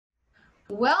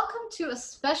Welcome to a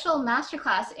special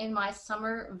masterclass in my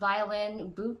Summer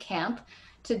Violin Bootcamp.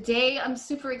 Today I'm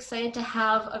super excited to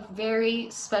have a very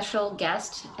special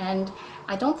guest, and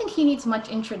I don't think he needs much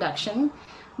introduction,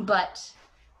 but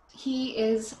he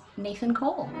is Nathan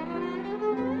Cole.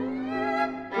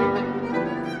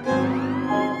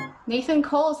 Nathan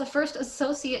Cole is the first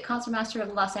Associate Concertmaster of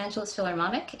the Los Angeles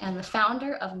Philharmonic and the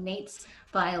founder of Nate's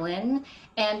Violin,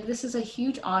 and this is a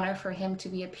huge honor for him to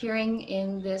be appearing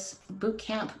in this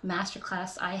bootcamp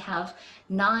masterclass. I have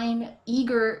 9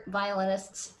 eager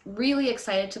violinists really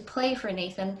excited to play for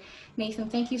Nathan. Nathan,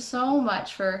 thank you so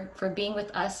much for being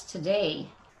with us today.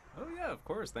 Oh yeah, of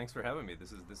course. Thanks for having me.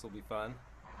 This will be fun.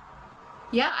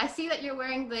 Yeah, I see that you're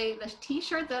wearing the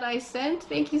t-shirt that I sent.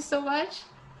 Thank you so much.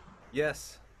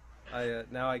 Yes, I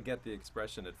now I get the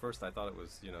expression. At first, I thought it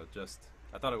was just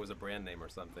I thought it was a brand name or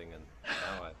something, and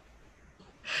now I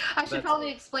I should that's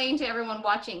probably explain to everyone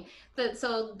watching that.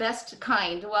 So best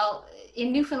kind. Well,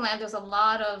 in Newfoundland, there's a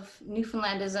lot of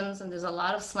Newfoundlandisms and there's a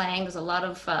lot of slang. There's a lot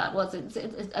of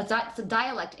it's a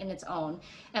dialect in its own.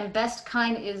 And best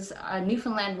kind is a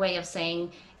Newfoundland way of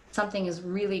saying something is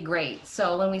really great.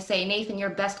 So when we say Nathan, you're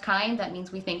best kind, that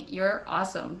means we think you're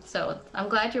awesome. So I'm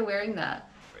glad you're wearing that.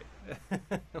 great.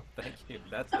 Thank you.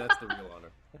 That's the real honor.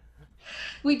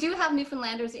 We do have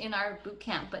Newfoundlanders in our boot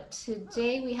camp, but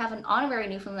today we have an honorary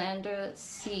Newfoundlander. Let's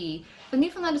see. The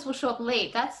Newfoundlanders will show up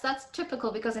late. That's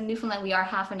typical because in Newfoundland we are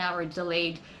half an hour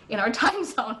delayed in our time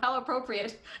zone. How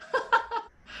appropriate.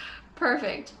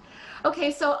 Perfect.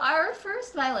 Okay, so our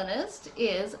first violinist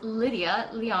is Lydia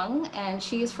Leong, and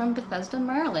she is from Bethesda,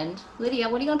 Maryland. Lydia,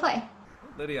 what are you going to play?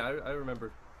 Lydia, I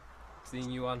remember seeing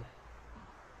you on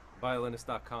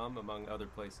violinist.com among other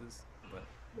places, but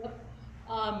Yep.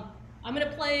 Um, I'm going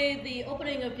to play the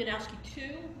opening of Wieniawski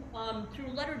 2 through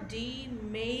letter D,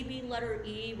 maybe letter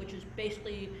E, which is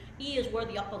basically, E is where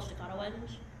the up bow staccato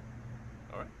ends.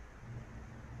 all right.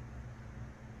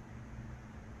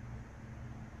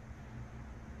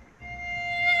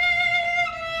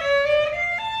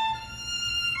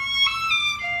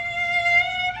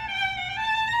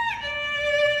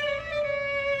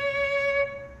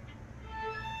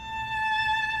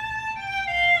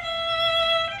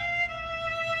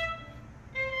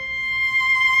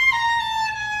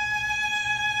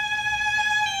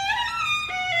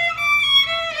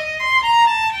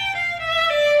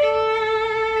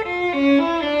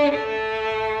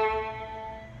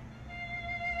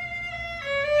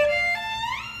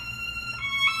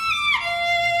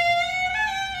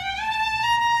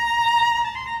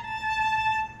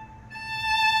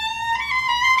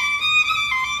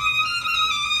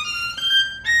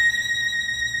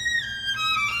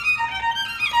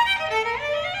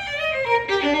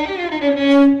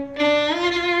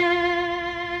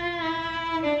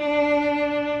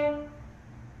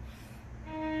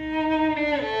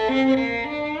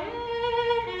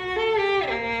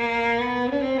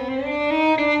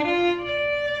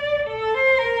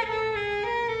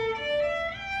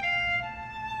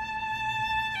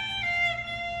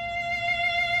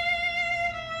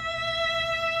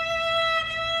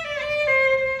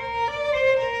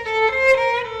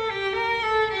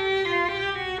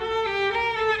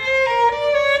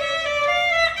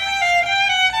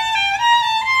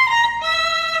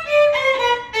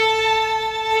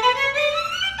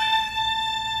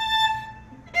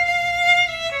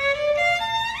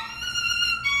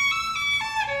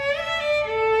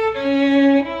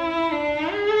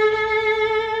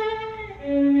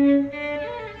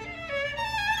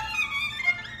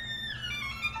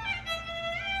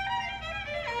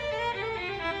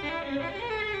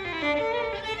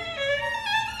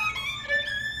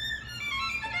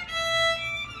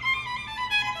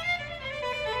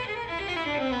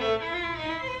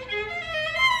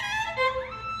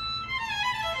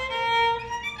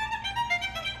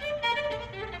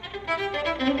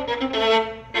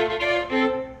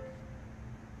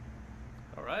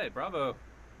 All right, bravo.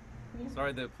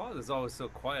 Sorry, the applause is always so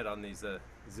quiet on these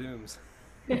Zooms.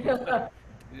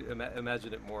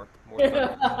 Imagine it more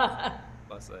thunderous.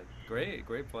 Plus, great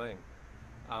playing.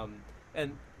 Um,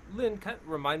 and Lynn, kind of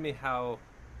remind me how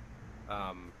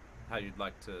you'd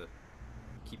like to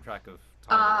keep track of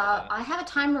time and all that. I have a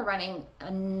timer running,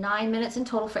 9 minutes in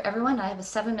total for everyone. I have a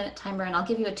 7-minute timer, and I'll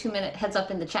give you a 2-minute heads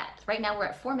up in the chat. Right now we're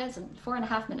at 4 minutes and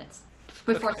 4.5 minutes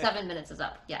before Okay, 7 minutes is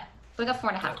up. Yeah, we got four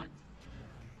and a half that, times.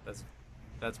 that's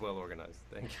that's well organized.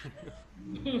 Thank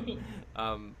you.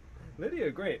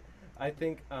 Lydia, great. I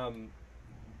think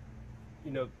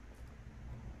you know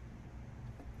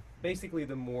basically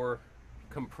the more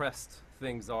compressed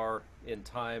things are in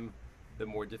time, the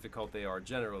more difficult they are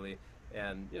generally.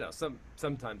 And you know,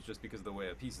 sometimes just because of the way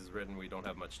a piece is written, we don't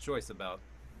have much choice about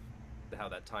how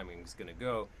that timing is going to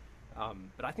go.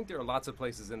 But I think there are lots of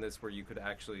places in this where you could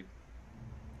actually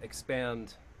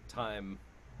expand time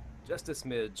just a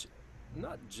smidge,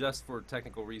 not just for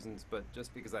technical reasons, but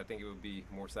just because I think it would be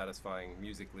more satisfying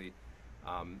musically,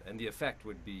 and the effect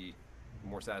would be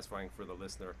more satisfying for the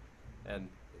listener. And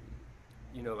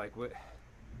you know, like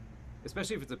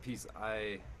especially if it's a piece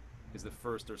is the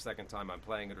first or second time I'm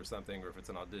playing it or something, or if it's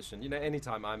an audition. You know,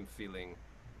 anytime I'm feeling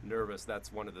nervous,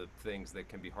 that's one of the things that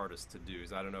can be hardest to do.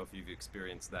 So I don't know if you've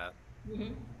experienced that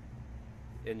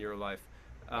in your life.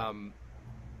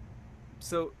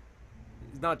 So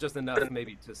it's not just enough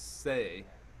maybe to say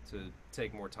to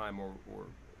take more time or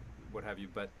what have you,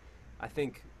 but I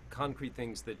think concrete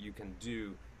things that you can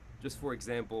do, just for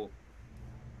example,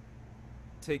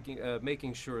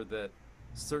 making sure that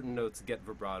certain notes get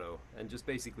vibrato, and just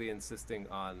basically insisting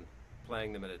on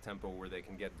playing them at a tempo where they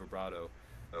can get vibrato.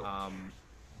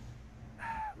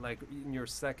 Like in your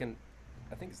second,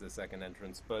 I think it's the second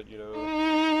entrance, but you know,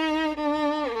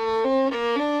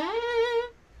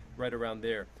 right around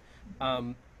there.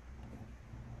 I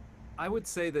would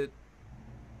say that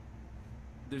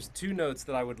there's two notes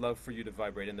that I would love for you to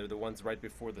vibrate, and they're the ones right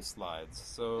before the slides.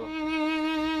 So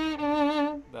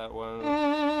that one.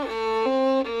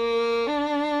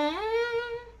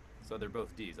 So they're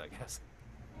both D's, I guess.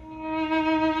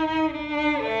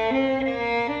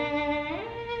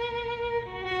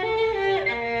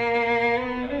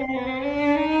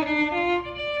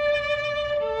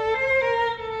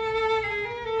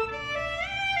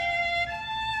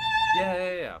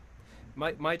 Yeah.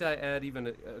 Might I add even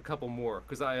a couple more,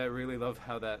 because I really love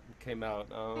how that came out.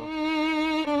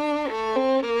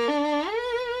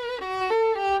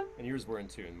 And yours were in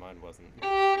tune, mine wasn't.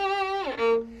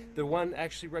 The one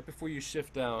actually right before you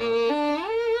shift down.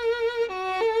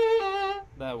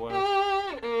 That one.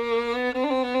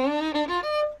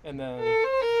 And then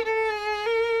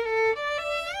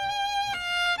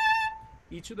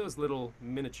each of those little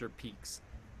miniature peaks,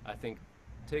 I think,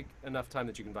 take enough time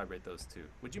that you can vibrate those two.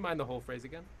 Would you mind the whole phrase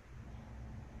again?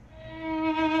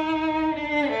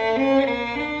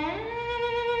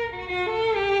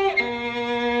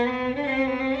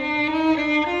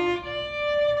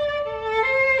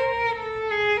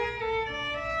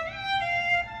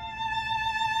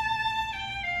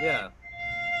 Yeah.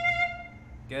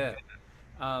 Good.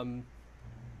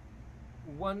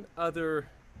 One other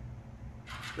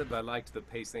that I liked the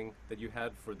pacing that you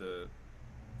had for the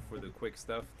quick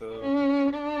stuff, though.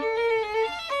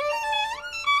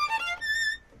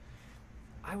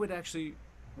 I would actually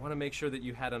want to make sure that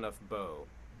you had enough bow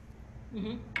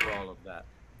for all of that.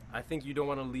 I think you don't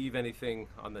want to leave anything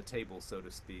on the table, so to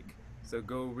speak. So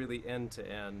go really end to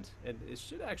end, and it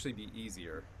should actually be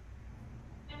easier.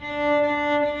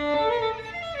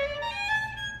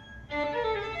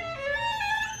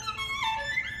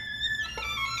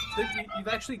 So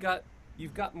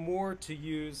you've got more to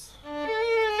use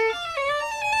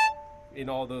in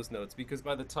all those notes, because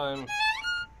by the time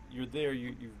you're there,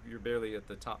 you're barely at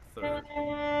the top third.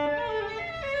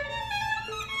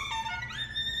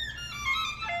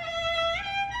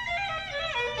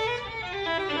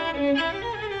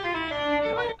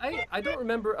 I don't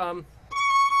remember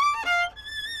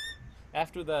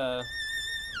after the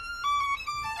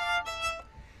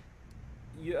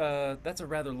that's a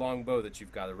rather long bow that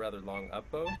you've got, a rather long up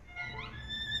bow.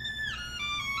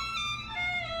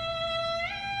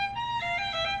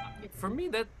 For me,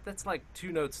 that's like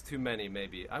two notes too many,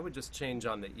 maybe. I would just change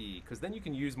on the E, because then you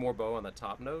can use more bow on the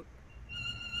top note.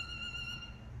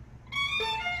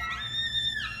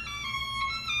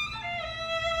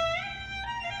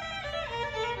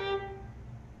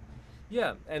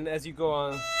 Yeah, and as you go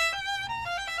on...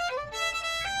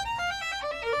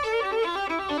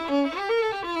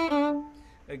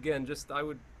 Again, just I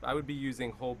would be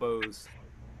using whole bows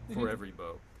for every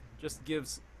bow. Just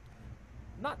gives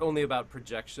not only about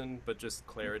projection, but just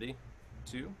clarity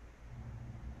too.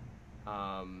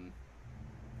 I'm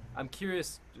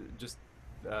curious, just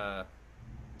to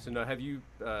know, have you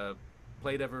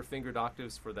played ever fingered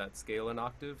octaves for that scale in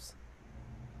octaves?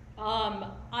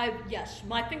 Yes,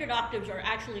 my fingered octaves are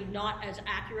actually not as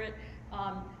accurate.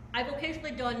 I've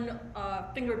occasionally done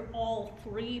fingered all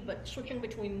three, but switching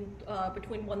between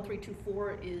 1, 3, 2,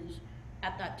 4 is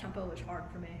at that tempo is hard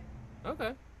for me.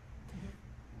 Okay.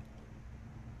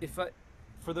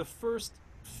 For the first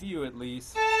few at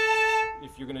least,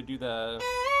 if you're gonna do that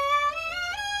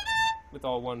with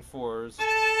all 1/4s,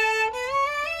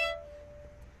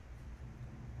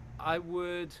 I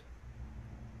would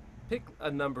pick a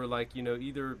number like, you know,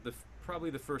 either probably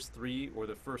the first 3 or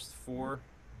the first 4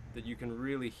 that you can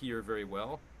really hear very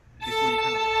well before you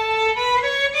kind of,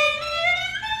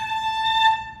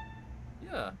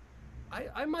 yeah.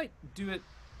 I might do it.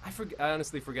 I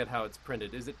honestly forget how it's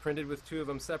printed. Is it printed with two of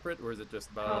them separate, or is it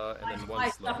just ba and then one I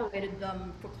slow? separated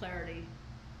them for clarity.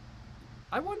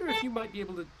 I wonder if you might be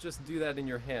able to just do that in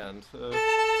your hand.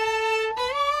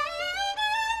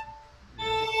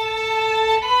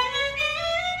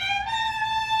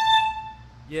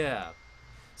 Yeah.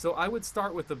 So I would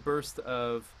start with a burst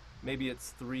of maybe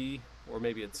it's 3 or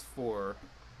maybe it's 4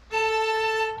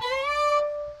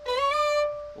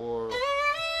 or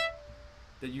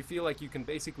that you feel like you can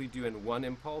basically do in one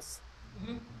impulse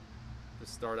Hmm. to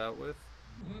start out with.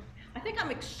 Hmm. I think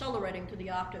I'm accelerating to the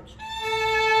octaves.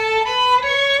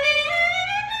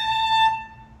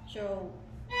 So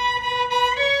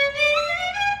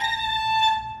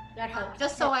that helps.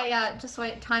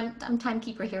 I'm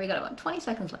timekeeper here. We got about 20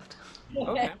 seconds left.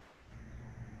 Okay.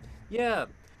 Yeah.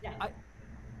 Yeah. I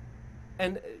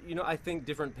and I think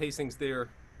different pacings there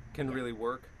can really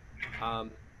work.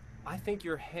 Um, I think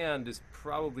your hand is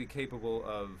probably capable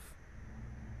of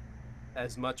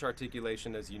as much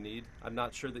articulation as you need. I'm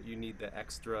not sure that you need the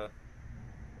extra,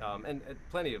 and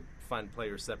plenty of fine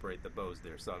players separate the bows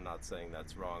there, so I'm not saying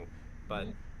that's wrong. But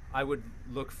Mhm. I would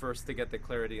look first to get the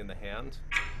clarity in the hand,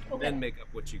 Okay. then make up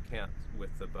what you can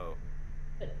with the bow.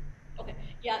 Good. Okay.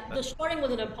 Yeah, the starting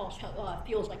with an impulse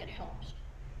feels like it helps.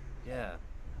 Yeah.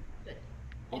 Good.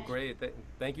 Well, great.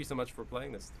 Thank you so much for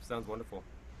playing this. Sounds wonderful.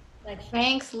 Thanks.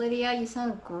 Thanks, Lydia. You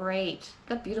sound great.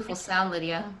 Got beautiful sound,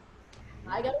 Lydia.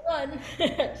 I gotta run. See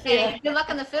ya. Hey, good luck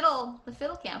on the fiddle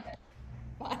camp.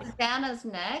 Bye. Susanna's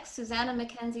next. Susannah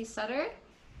McKenzie-Sutter.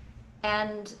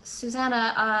 And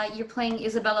Susanna, you're playing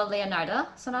Isabella Leonarda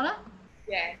Sonata.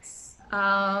 Yes.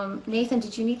 Nathan,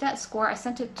 did you need that score? I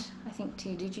sent it, I think, to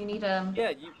you. Did you need a?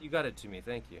 Yeah, you got it to me.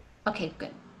 Thank you. Okay,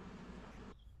 good.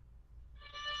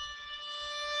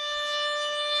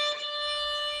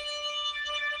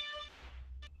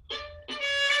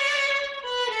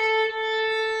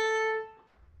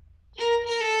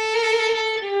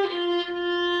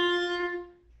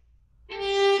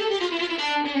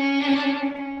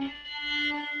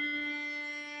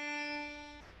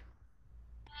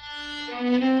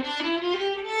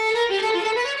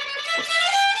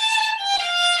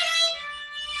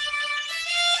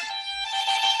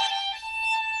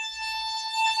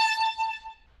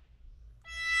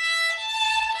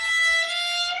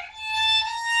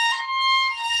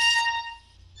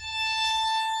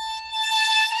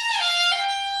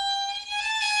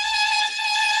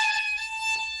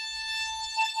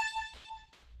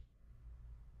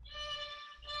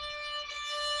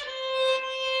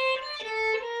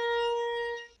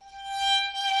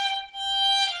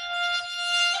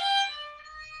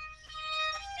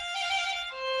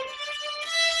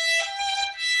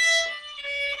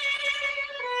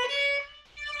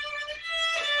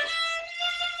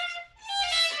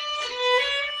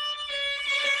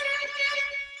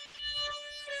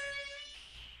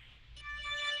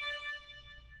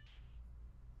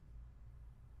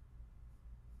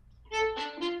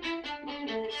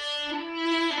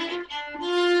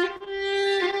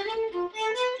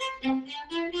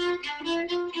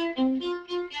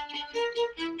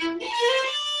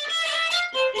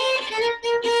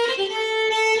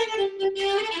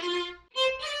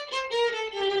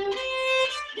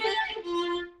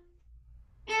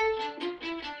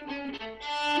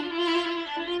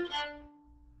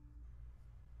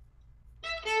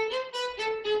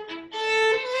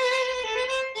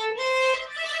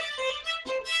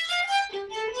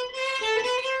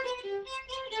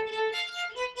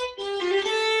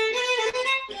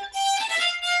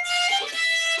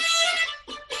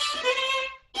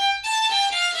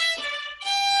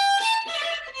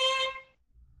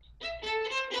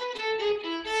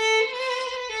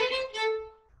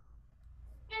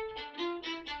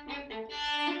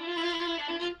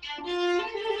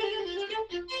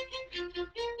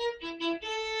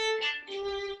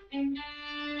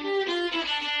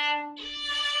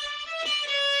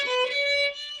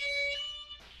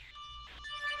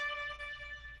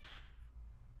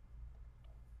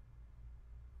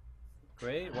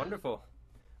 Great, wonderful.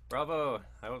 Bravo.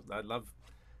 I love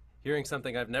hearing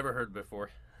something I've never heard before.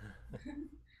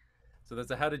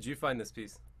 So how did you find this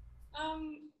piece?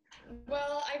 Um,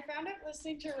 well, I found it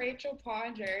listening to Rachel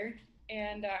Ponder,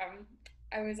 and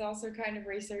I was also kind of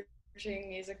researching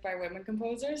music by women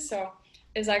composers. So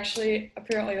it's actually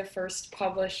apparently the first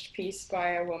published piece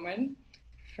by a woman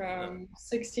Uh, from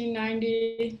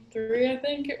 1693, I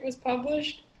think it was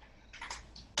published.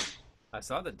 I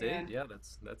saw the date. Yeah. Yeah,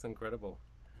 that's incredible.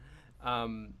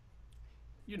 Um,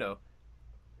 you know,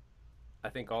 I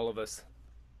think all of us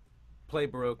play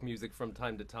Baroque music from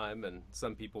time to time, and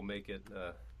some people make it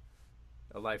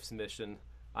a life's mission.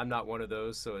 I'm not one of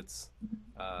those, so it's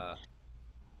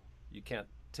you can't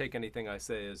take anything I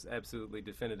say as absolutely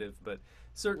definitive, but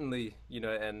certainly,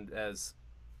 and as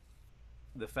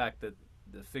the fact that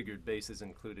the figured bass is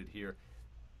included here,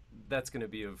 that's going to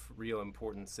be of real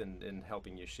importance in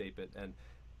helping you shape it. And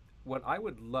what I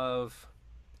would love,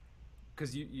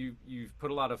 because you've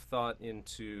put a lot of thought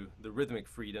into the rhythmic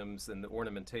freedoms and the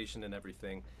ornamentation and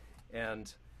everything,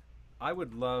 and I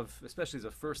would love, especially as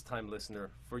a first-time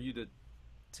listener, for you to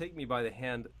take me by the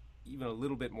hand even a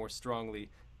little bit more strongly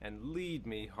and lead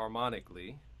me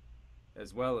harmonically,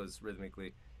 as well as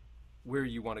rhythmically, where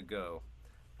you want to go.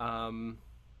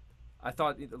 I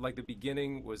thought like the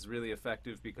beginning was really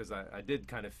effective because I did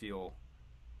kind of feel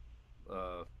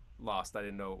lost. I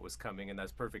didn't know it was coming, and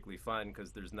that's perfectly fine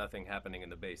because there's nothing happening in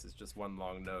the bass. It's just one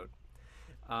long note.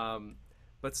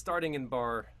 But starting in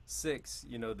bar 6,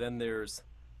 then there's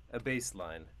a bass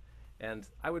line. And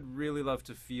I would really love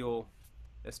to feel,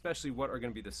 especially what are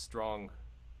going to be the strong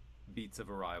beats of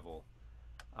arrival.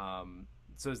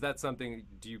 So is that something,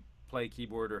 do you play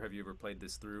keyboard, or have you ever played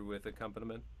this through with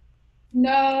accompaniment?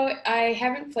 No, I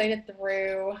haven't played it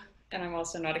through, and I'm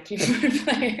also not a keyboard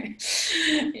player.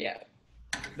 Yeah.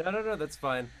 No, that's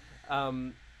fine.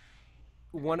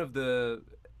 One of the,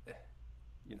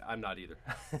 I'm not either.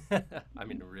 I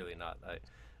mean, really not.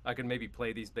 I could maybe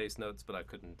play these bass notes, but I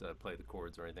couldn't play the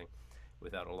chords or anything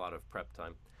without a lot of prep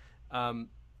time.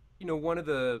 One of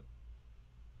the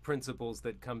principles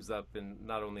that comes up in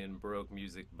not only in Baroque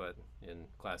music, but in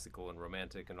classical and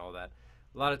romantic and all that,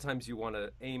 a lot of times you want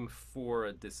to aim for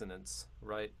a dissonance,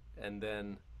 right? And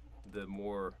then the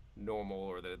more normal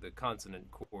or the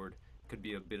consonant chord could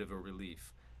be a bit of a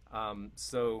relief.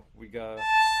 So we got...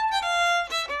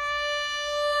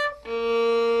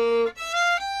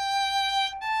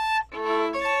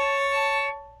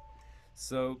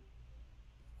 So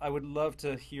I would love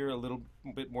to hear a little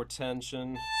bit more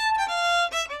tension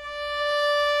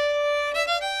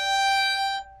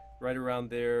right around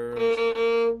there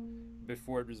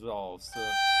before it resolves.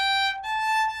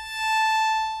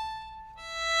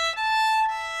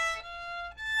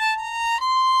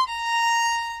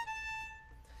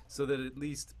 So that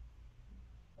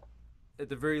at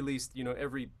the very least,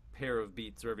 every pair of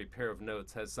beats or every pair of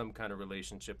notes has some kind of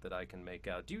relationship that I can make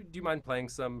out. Do you mind playing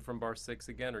some from bar 6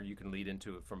 again, or you can lead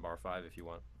into it from bar 5 if you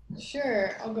want?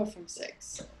 Sure, I'll go from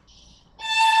 6.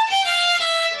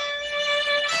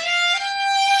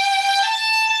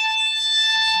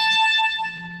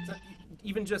 So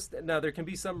even just now, there can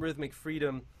be some rhythmic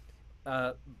freedom,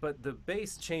 but the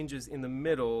bass changes in the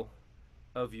middle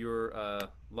of your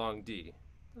long D.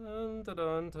 Dun, dun,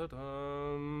 dun, dun,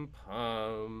 dun,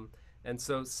 pum. And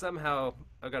so somehow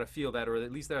I've got to feel that, or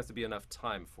at least there has to be enough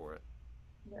time for it.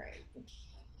 Right.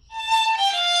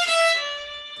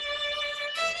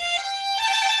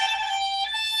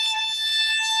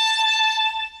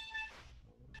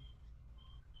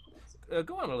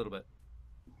 Go on a little bit.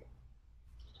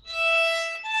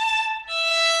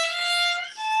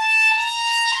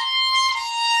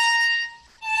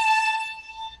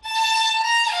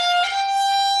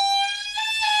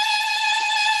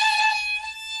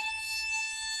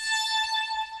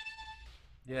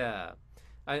 Yeah,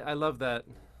 I love that.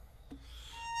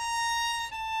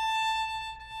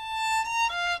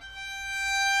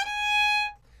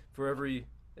 For every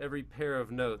pair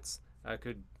of notes, I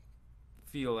could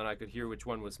feel and I could hear which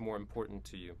one was more important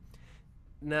to you.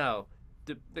 Now,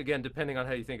 again, depending on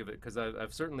how you think of it, because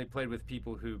I've certainly played with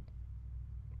people who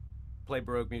play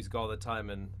Baroque music all the time,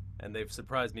 and they've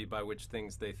surprised me by which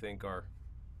things they think are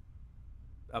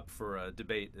up for a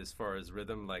debate as far as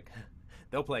rhythm. Like,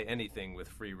 they'll play anything with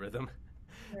free rhythm.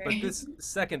 Right. But this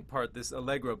second part, this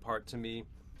Allegro part, to me,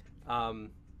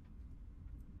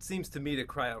 seems to me to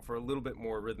cry out for a little bit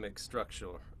more rhythmic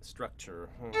structure.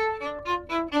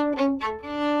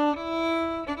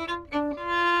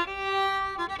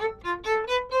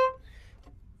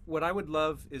 What I would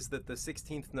love is that the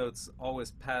 16th notes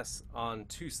always pass on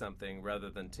to something rather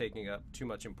than taking up too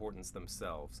much importance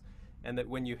themselves. And that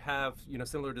when you have,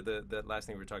 similar to the last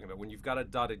thing we were talking about, when you've got a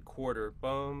dotted quarter,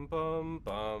 bum, bum,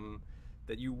 bum,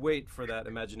 that you wait for that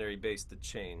imaginary bass to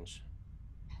change.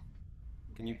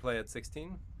 Can you play at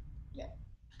 16? Yeah.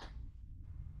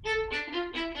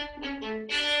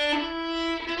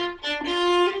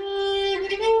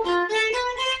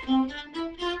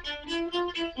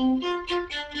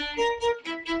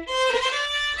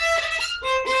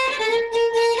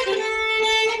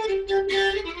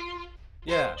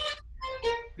 Yeah.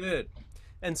 Good.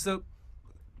 And so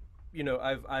you know,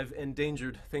 I've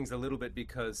endangered things a little bit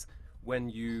because when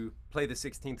you play the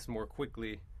 16ths more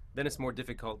quickly, then it's more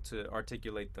difficult to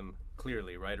articulate them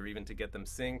clearly, right? Or even to get them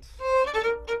synced.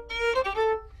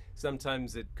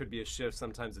 Sometimes it could be a shift,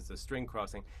 sometimes it's a string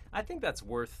crossing. I think that's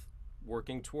worth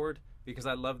working toward because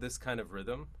I love this kind of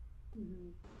rhythm.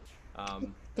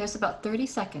 There's about 30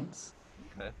 seconds.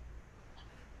 Okay.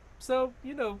 So,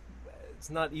 you know, it's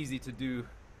not easy to do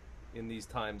in these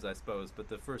times, I suppose, but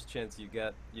the first chance you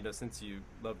get, you know, since you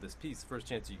love this piece, first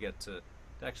chance you get to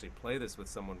actually play this with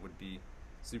someone would be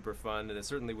super fun, and it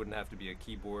certainly wouldn't have to be a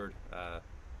keyboard.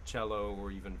 Cello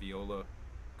or even viola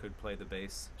could play the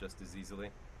bass just as easily.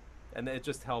 And it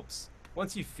just helps,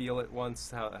 once you feel it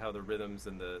once, how the rhythms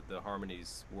and the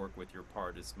harmonies work with your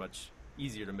part, it's much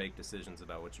easier to make decisions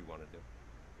about what you want to do.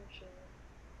 For sure.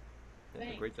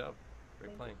 Yeah, great job.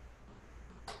 Great playing.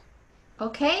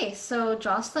 Okay, so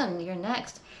Jocelyn, you're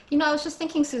next. You know, I was just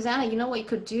thinking, Susannah, you know what you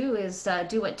could do is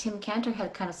do what Tim Cantor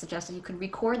had kind of suggested. You could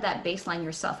record that bass line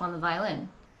yourself on the violin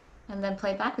and then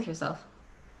play it back with yourself.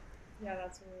 Yeah,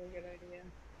 that's a really good idea.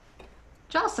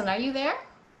 Jocelyn, are you there?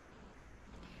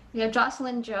 We have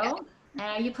Jocelyn, Joe, and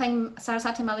are you playing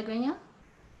Sarasate Malagueña?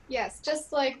 Yes,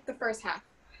 just like the first half.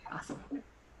 Awesome.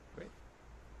 Great.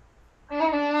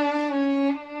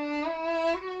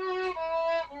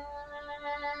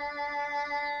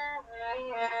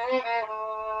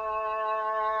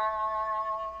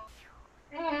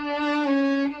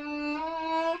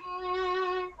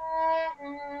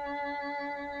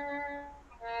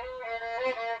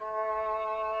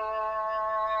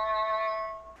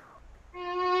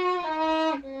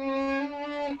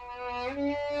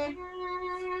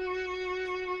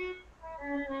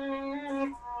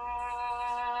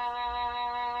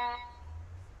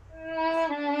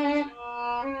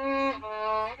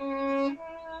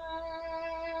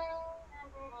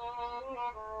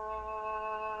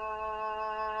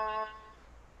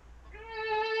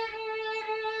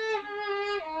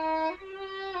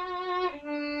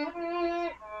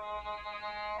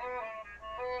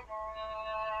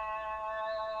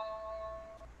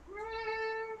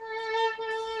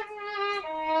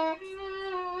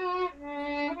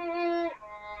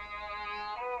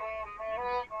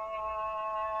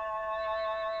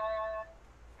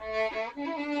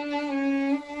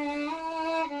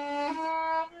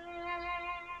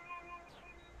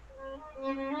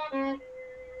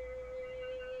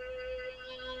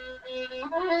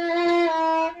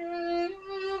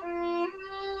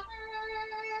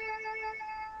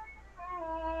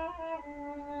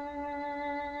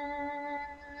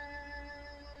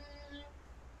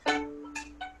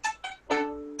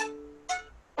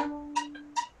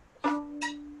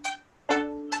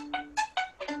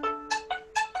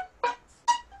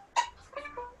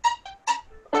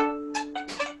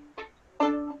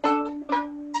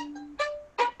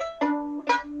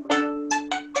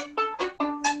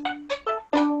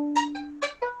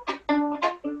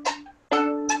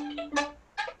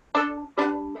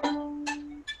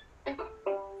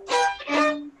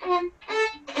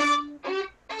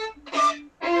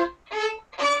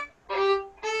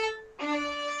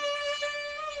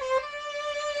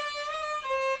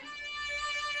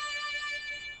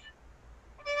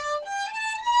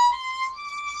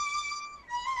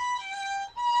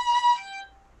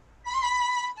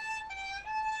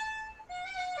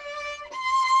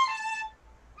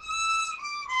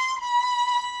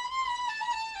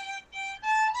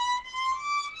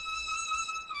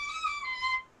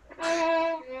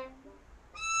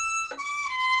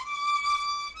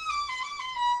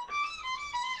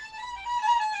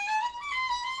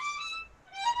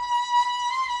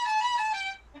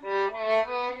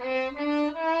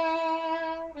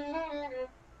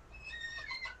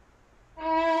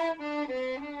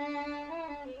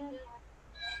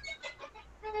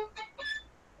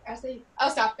 I'll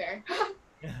stop there.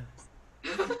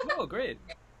 Oh, great.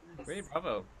 Great,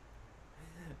 bravo.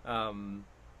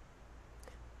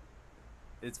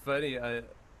 It's funny,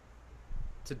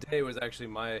 today was actually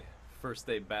my first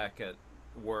day back at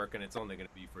work, and it's only going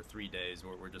to be for 3 days.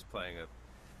 We're just playing a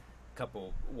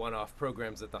couple one-off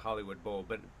programs at the Hollywood Bowl,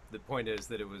 but the point is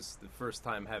that it was the first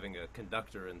time having a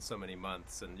conductor in so many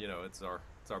months, and you know, it's our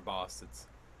boss, it's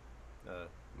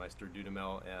Meister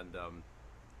Dudamel, and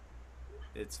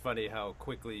it's funny how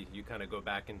quickly you kind of go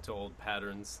back into old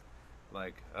patterns,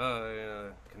 like,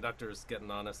 conductor's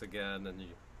getting on us again, and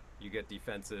you get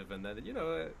defensive, and then, you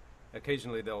know,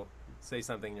 occasionally they'll say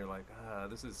something and you're like,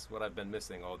 this is what I've been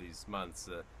missing all these months,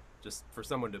 just for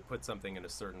someone to put something in a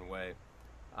certain way.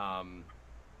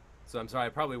 So I'm sorry, I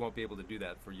probably won't be able to do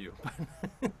that for you.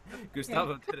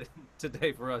 Gustavo did it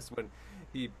today for us when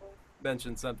he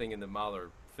mentioned something in the Mahler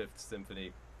Fifth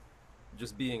Symphony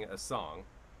just being a song.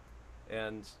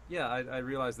 And yeah, I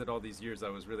realized that all these years I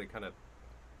was really kind of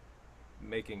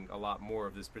making a lot more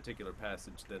of this particular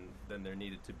passage than there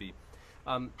needed to be.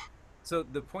 So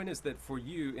the point is that for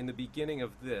you, in the beginning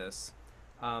of this,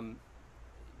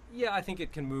 yeah, I think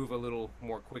it can move a little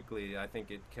more quickly. I think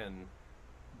it can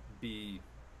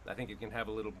have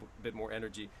a little bit more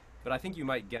energy. But I think you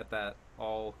might get that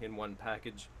all in one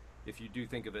package if you do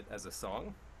think of it as a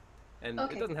song. And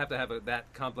Okay. it doesn't have to have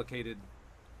that complicated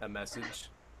a message.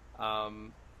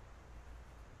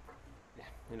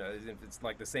 You know, it's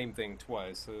like the same thing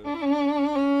twice.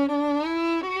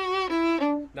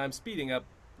 Now I'm speeding up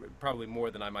probably more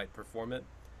than I might perform it,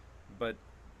 but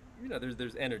you know,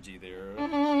 there's energy there.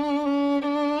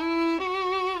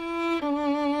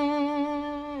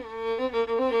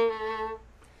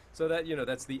 So that, you know,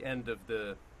 that's the end of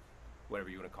the, whatever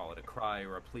you want to call it, a cry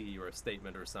or a plea or a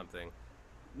statement or something.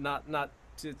 Not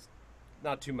too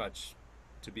much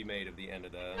to be made of the end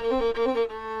of that.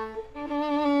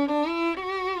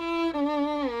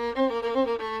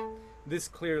 This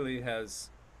clearly has,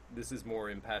 this is more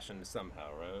impassioned somehow,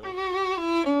 right?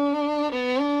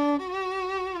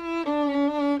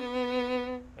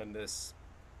 And this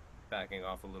backing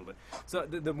off a little bit. So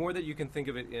the more that you can think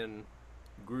of it in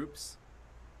groups,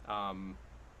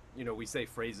 you know, we say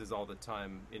phrases all the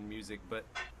time in music, but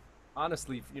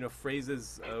honestly, you know,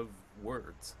 phrases of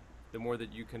words, the more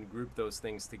that you can group those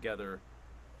things together.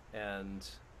 And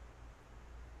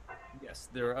yes,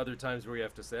 there are other times where you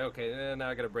have to say, okay, now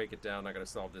I got to break it down. I got to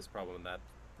solve this problem and that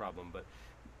problem. But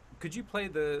could you play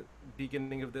the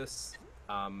beginning of this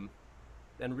and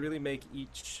really make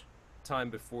each time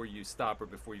before you stop or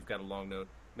before you've got a long note,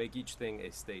 make each thing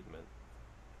a statement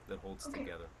that holds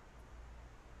together?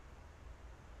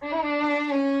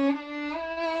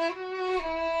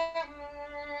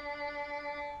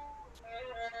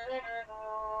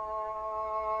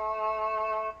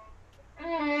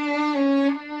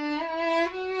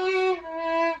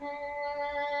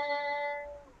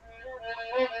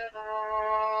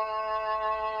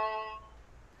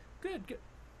 Good, good.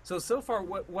 So far,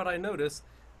 what I notice,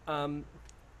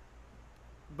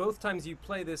 both times you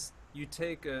play this, you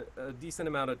take a decent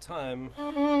amount of time,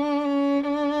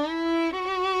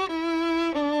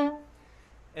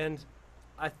 and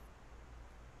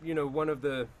you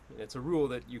know, it's a rule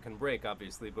that you can break,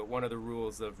 obviously, but one of the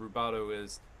rules of rubato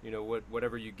is, you know,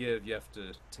 whatever you give, you have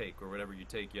to take, or whatever you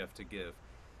take, you have to give.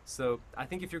 So I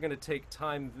think if you're going to take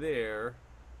time there,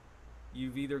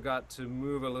 you've either got to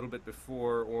move a little bit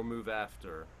before or move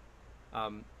after.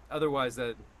 Otherwise,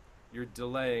 that you're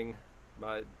delaying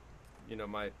my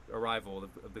arrival of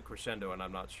the crescendo, and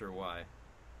I'm not sure why.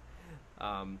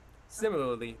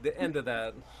 Similarly, the end of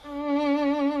that,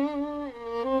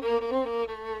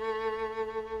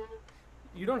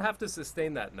 you don't have to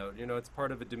sustain that note. You know, it's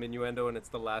part of a diminuendo, and it's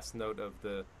the last note of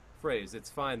the phrase. It's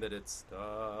fine that it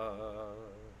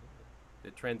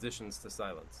transitions to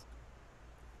silence.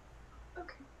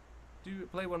 Okay. Do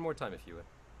play one more time if you would.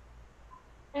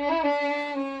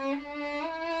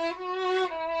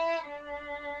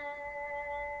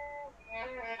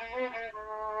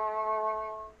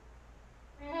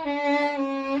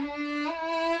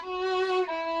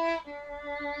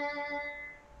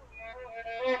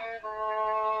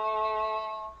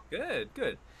 Good,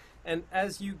 good. And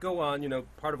as you go on, you know,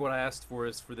 part of what I asked for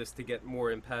is for this to get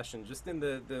more impassioned. Just in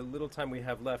the little time we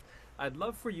have left, I'd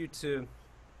love for you to,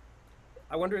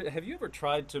 I wonder, have you ever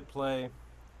tried to play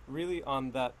really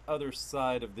on that other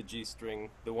side of the G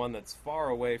string, the one that's far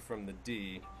away from the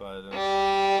D, but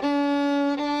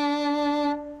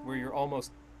where you're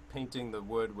almost painting the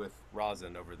wood with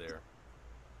rosin over there?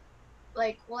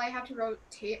 Like, will I have to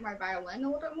rotate my violin a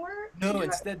little bit more? No,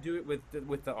 instead do it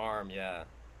with the arm, yeah.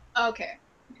 Okay.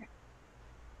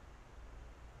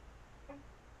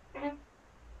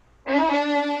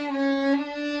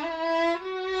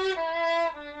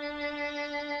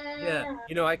 Yeah,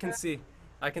 you know, I can see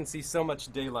so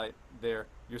much daylight there.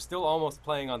 You're still almost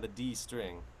playing on the D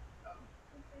string.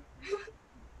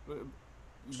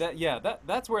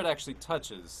 That's where it actually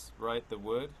touches, right? The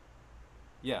wood.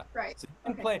 Yeah. Right. So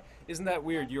you can play. Isn't that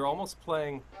weird? You're almost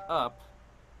playing up,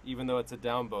 even though it's a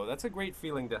down bow. That's a great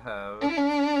feeling to have.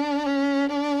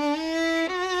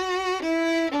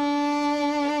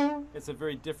 It's a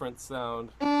very different sound.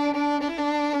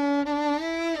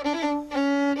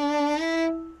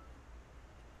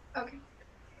 Okay.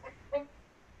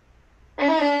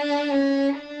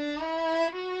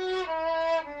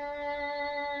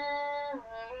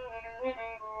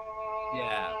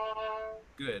 Yeah.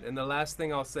 Good. And the last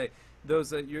thing I'll say,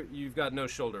 those you've got no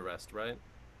shoulder rest, right?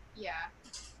 Yeah.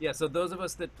 Yeah, so those of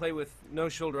us that play with no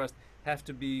shoulder rest have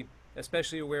to be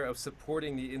especially aware of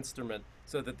supporting the instrument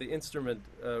so that the instrument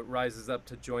rises up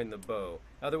to join the bow.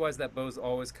 Otherwise, that bow's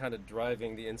always kind of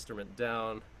driving the instrument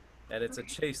down, and it's a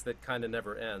chase that kind of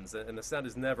never ends. And the sound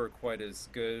is never quite as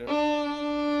good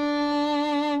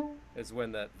as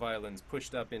when that violin's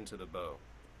pushed up into the bow.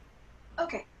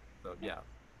 Okay. So, yeah.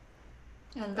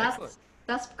 And Excellent.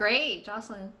 that's great,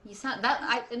 Jocelyn. You sound that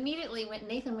I immediately went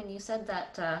Nathan when you said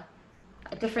that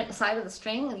a different side of the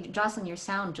string. Jocelyn, your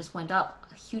sound just went up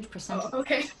a huge percentage. Oh,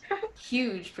 okay.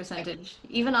 Huge percentage.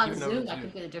 Even on Even over Zoom, I Zoom.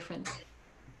 could get a difference.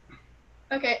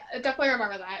 Okay, I definitely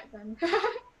remember that then.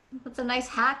 That's a nice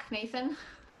hack, Nathan.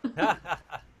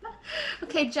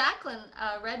 Okay, Jacquelyn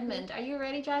Redmond, are you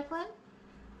ready, Jacquelyn?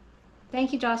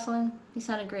 Thank you, Jocelyn. You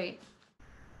sounded great.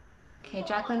 Okay,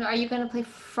 Jacquelyn, are you going to play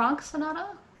Franck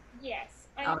Sonata? Yes,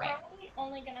 I'm All right. probably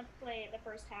only gonna play the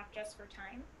first half just for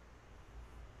time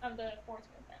of the fourth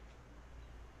movement.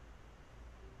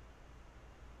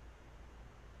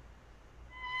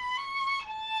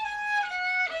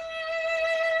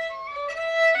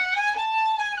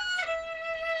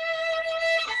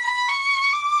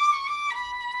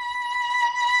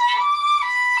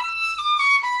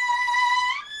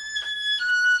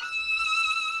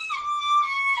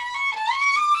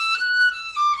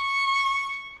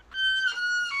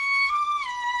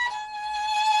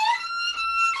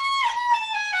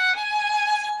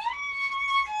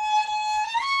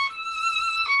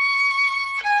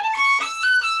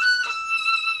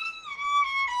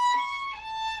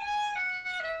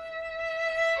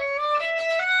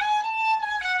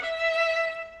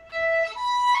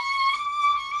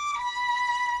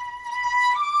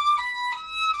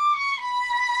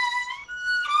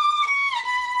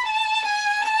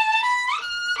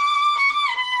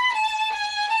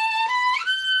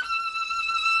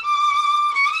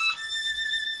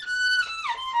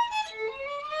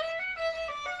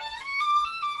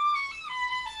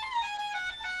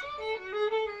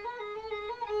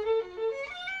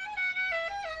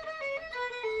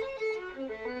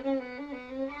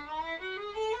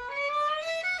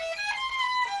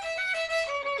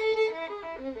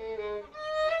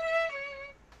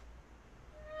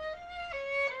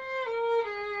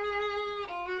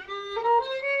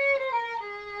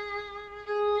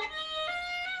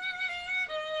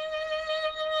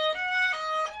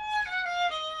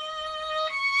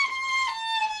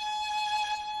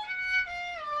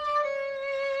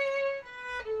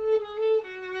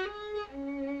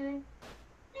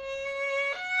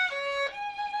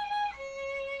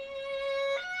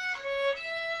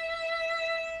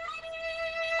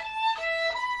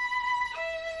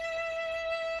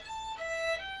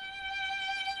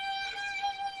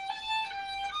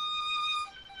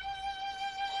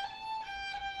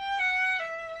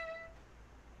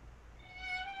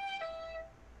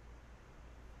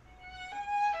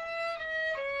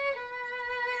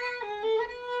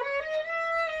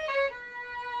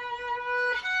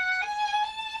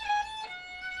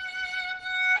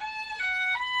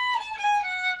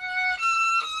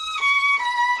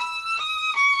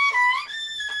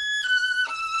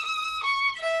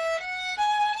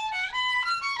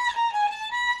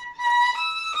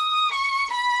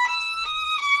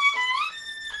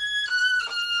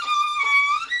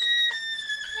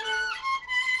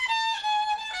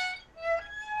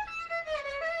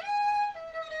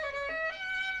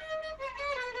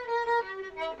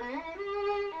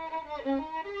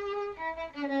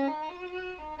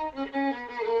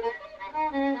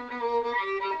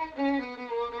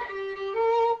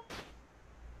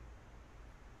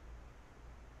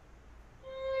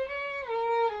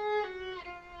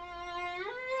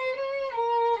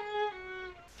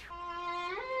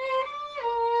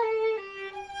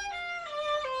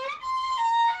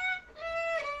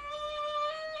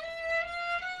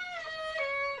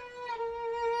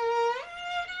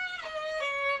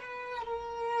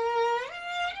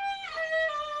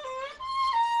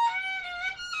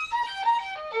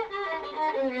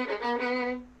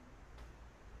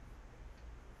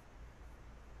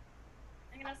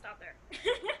 I'm gonna stop there.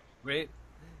 Great.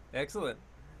 Excellent.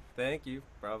 Thank you.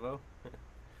 Bravo.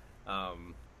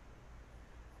 um,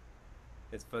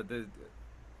 it's but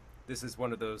this is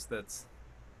one of those that's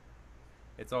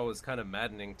it's always kind of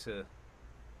maddening to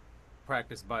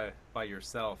practice by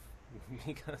yourself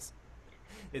because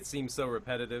it seems so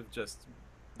repetitive, just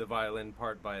the violin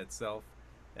part by itself,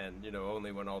 and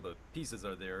only when all the pieces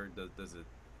are there does it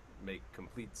make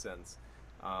complete sense.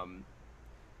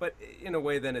 But in a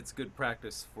way, then it's good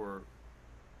practice for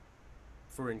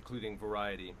including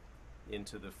variety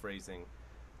into the phrasing.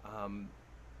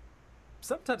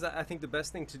 sometimes I think the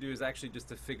best thing to do is actually just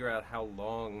to figure out how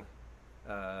long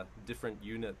different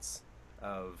units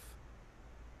of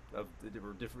or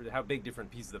different, how big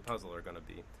different pieces of the puzzle are going to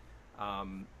be.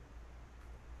 And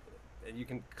you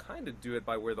can kind of do it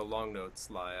by where the long notes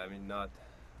lie. I mean,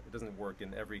 it doesn't work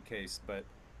in every case, but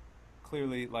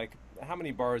clearly, like, how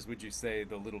many bars would you say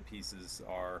the little pieces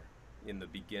are in the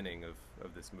beginning of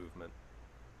this movement?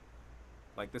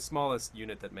 Like the smallest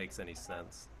unit that makes any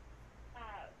sense.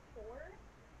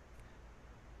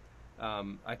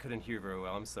 4. I couldn't hear very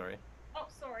well, I'm sorry. Oh,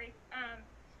 sorry.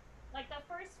 Like the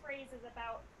first phrase is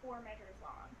about 4 measures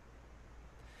long.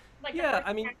 Like Yeah, the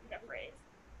I mean, first phrase.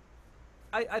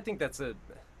 I think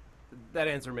that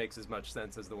answer makes as much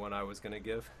sense as the one I was going to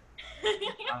give.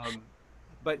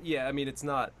 But yeah, I mean, it's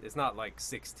not like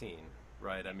 16,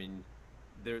 right? I mean,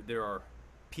 there are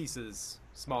pieces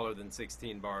smaller than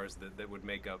 16 bars that would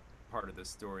make up part of the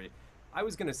story. I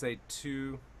was going to say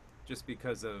 2 just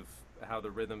because of how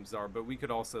the rhythms are, but we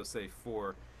could also say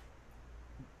 4.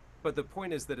 But the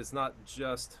point is that it's not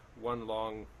just one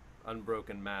long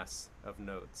unbroken mass of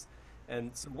notes.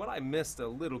 And so what I missed a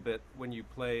little bit when you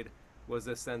played was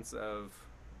a sense of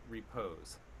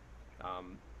repose.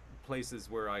 Places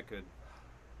where I could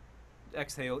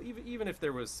exhale, even if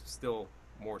there was still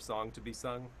more song to be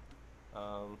sung.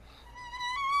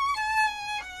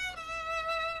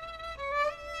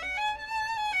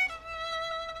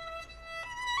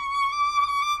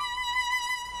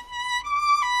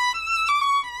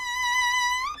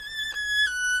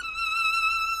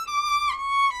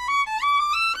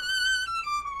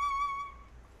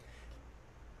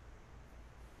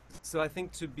 So I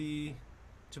think to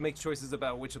make choices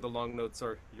about which of the long notes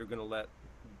you're going to let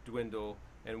dwindle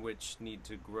and which need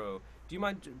to grow. Do you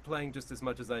mind playing just as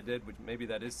much as I did? Which maybe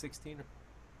that is 16, or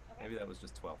maybe that was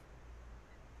just 12.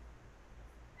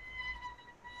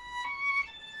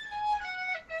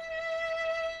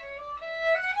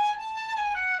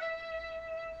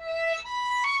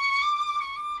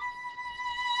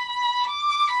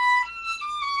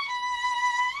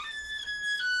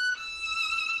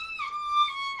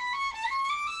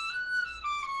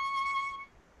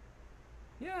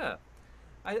 Yeah,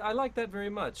 I like that very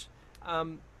much.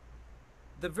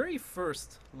 The very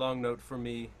first long note for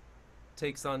me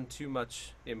takes on too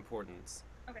much importance.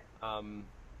 Okay.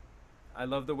 I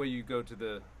love the way you go to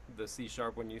the C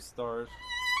sharp when you start.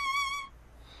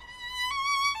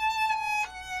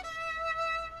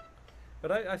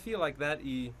 But I feel like that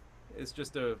E is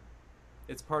just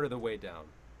it's part of the way down.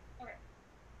 Okay.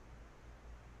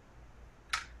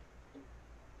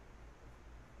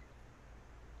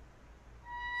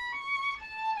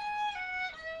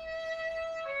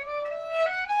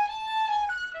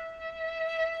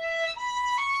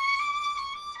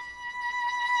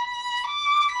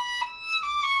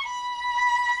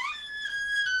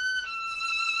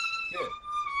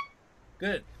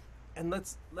 Good. And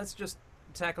let's just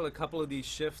tackle a couple of these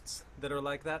shifts that are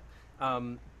like that.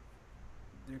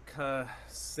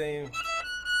 Same.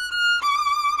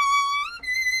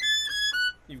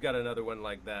 You've got another one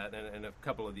like that, and a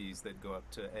couple of these that go up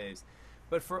to A's.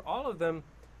 But for all of them,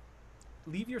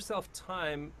 leave yourself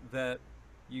time that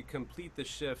you complete the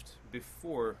shift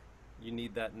before you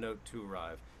need that note to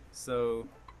arrive. So,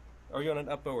 are you on an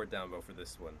up bow or down bow for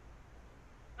this one?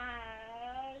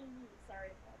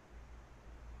 Sorry.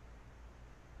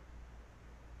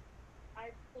 I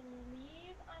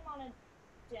believe I'm on a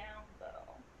down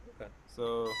bow. Okay,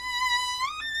 so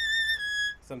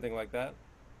something like that?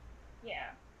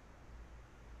 Yeah.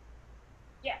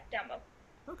 Yeah, down bow.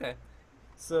 Okay,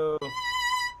 so,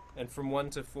 and from 1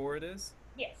 to 4 it is?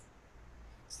 Yes.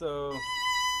 So,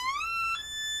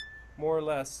 more or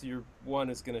less, your 1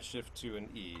 is going to shift to an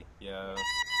E, yeah.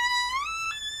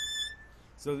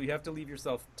 So you have to leave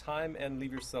yourself time and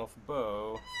leave yourself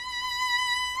bow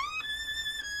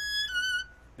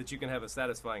that you can have a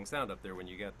satisfying sound up there when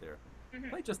you get there. Mm-hmm.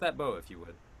 Play just that bow if you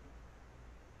would.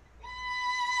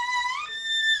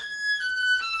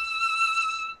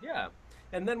 Yeah,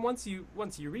 and then once you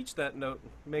reach that note,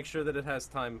 make sure that it has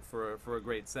time for a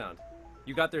great sound.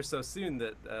 You got there so soon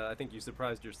that I think you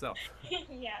surprised yourself.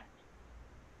 Yeah.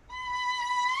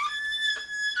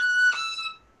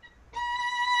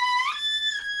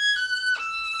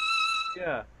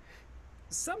 Yeah.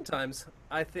 Sometimes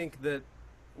I think that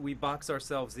we box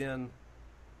ourselves in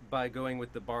by going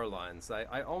with the bar lines.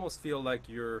 I almost feel like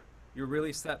you're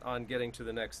really set on getting to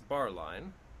the next bar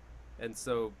line, and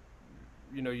so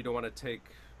you don't want to take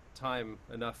time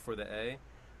enough for the A.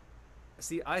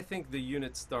 See, I think the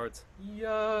unit starts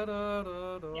ya da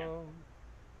da da, Yeah.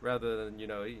 rather than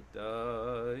da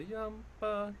yum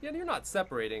ba. Yeah, you're not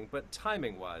separating, but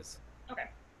timing wise. Okay.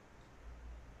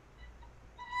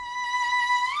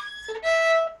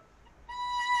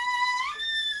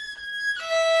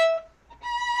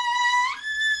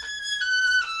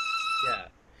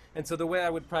 And so the way I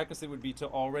would practice it would be to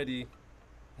already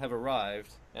have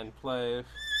arrived and play.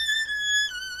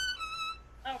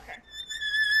 Okay.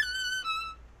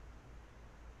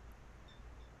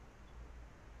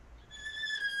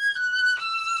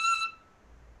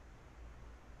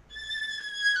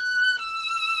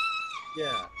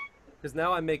 Yeah, because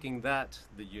now I'm making that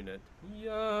the unit.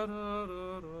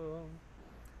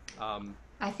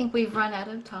 I think we've run out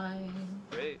of time.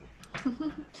 Great. All right.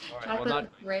 Well, Jacqueline,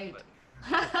 not great. but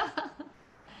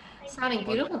Sounding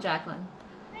beautiful, Jacqueline.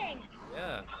 Thanks.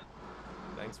 yeah.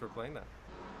 Thanks for playing that.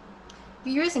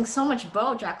 You're using so much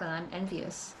bow, Jacqueline. I'm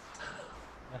envious.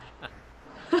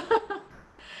 I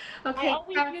Okay.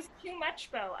 always use too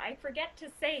much bow. I forget to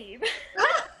save.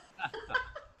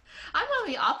 I'm on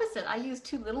the opposite. I use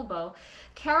too little bow.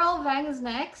 Carol Vang is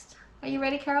next. Are you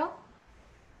ready, Carol?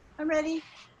 I'm ready.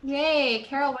 Yay,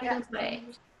 Carol, what are you gonna play?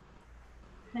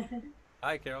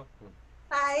 Hi, Carol.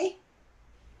 Hi.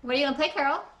 What are you gonna play,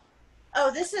 Carol?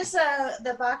 Oh, this is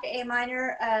the Bach A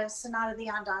minor Sonata the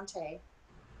Andante.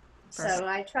 Perfect. So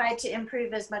I tried to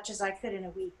improve as much as I could in a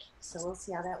week. So we'll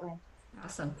see how that went.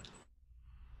 Awesome.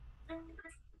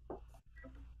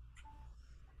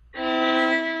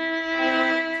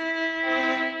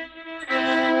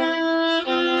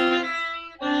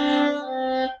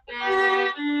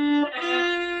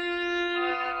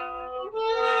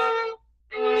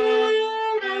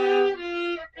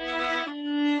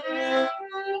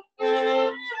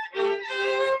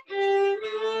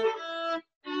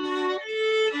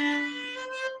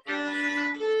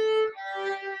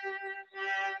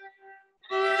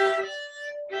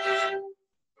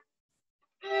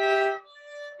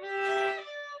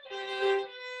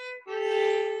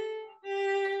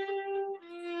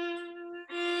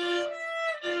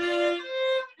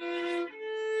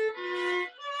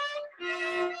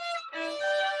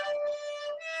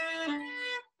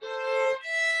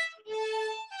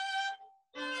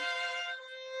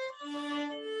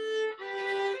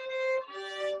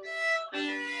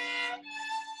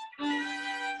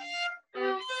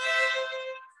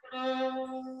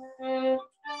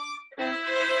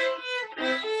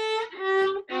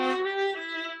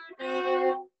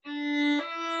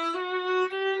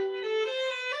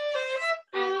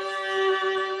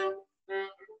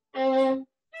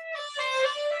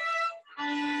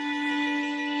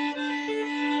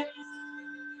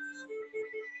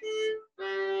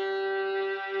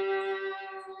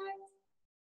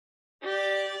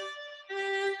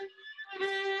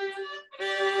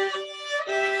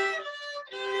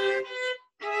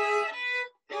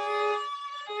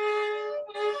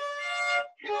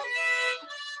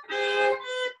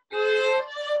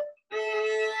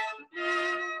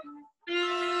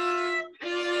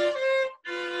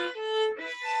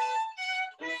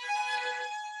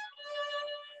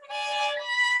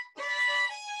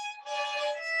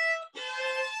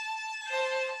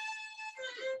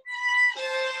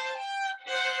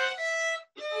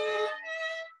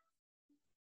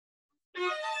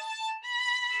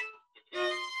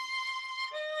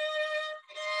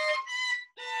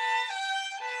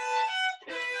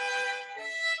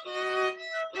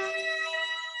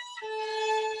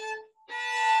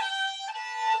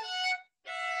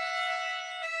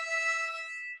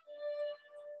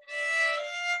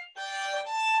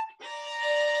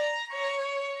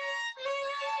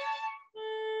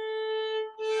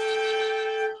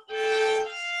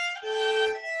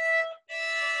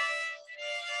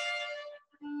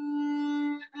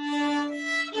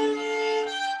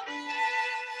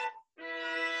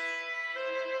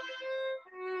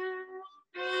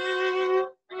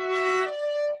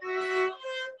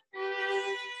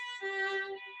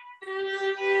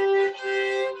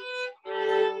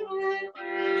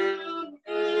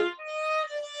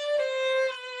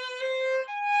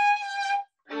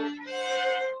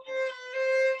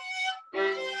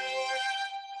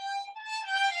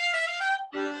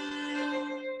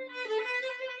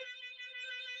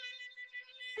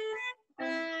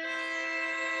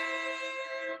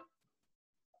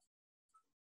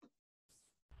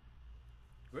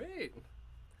 Great.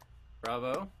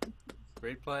 Bravo.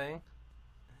 Great playing.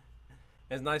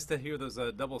 It's nice to hear those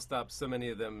double stops. So many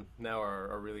of them now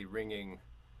are really ringing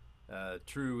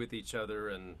true with each other,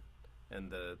 and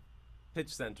the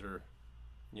pitch center,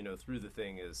 through the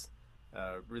thing is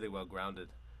really well grounded.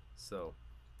 So,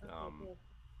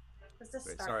 It's a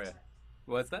great. start. Sorry.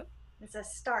 What's that? It's a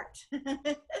start.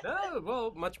 No,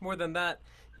 well, much more than that.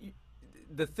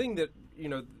 The thing that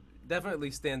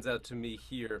definitely stands out to me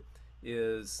here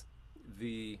is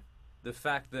the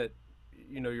fact that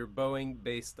you're bowing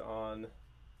based on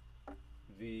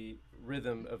the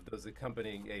rhythm of those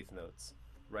accompanying eighth notes,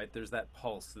 right? There's that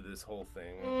pulse to this whole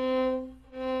thing.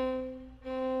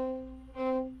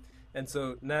 And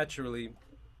so naturally,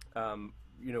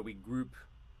 we group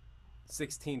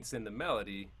sixteenths in the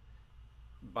melody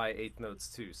by eighth notes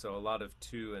too. So a lot of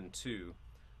 2 and 2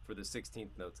 for the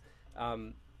 16th notes.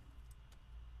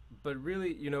 But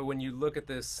really, when you look at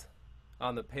this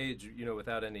on the page,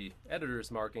 without any editor's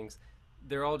markings,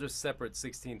 they're all just separate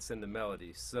sixteenths in the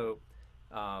melody. So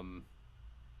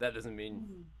that doesn't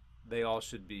mean they all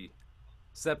should be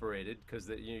separated, because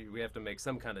we have to make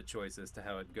some kind of choice as to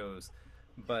how it goes.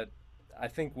 But I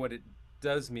think what it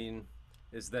does mean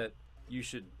is that you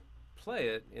should play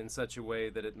it in such a way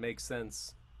that it makes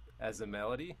sense as a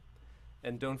melody,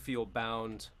 and don't feel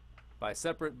bound by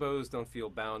separate bows, don't feel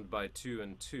bound by 2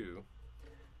 and 2.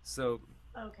 So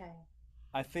Okay.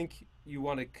 I think you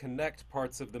want to connect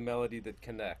parts of the melody that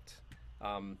connect.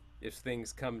 If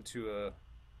things come to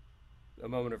a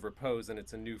moment of repose and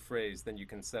it's a new phrase, then you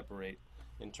can separate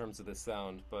in terms of the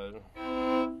sound. But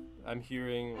I'm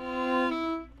hearing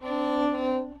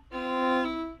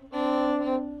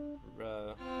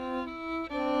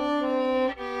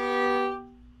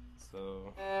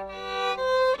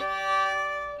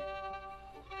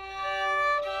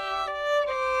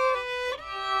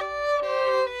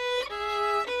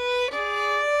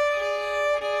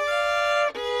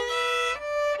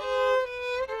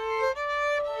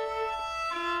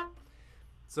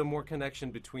so more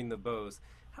connection between the bows.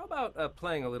 How about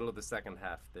playing a little of the second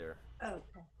half there?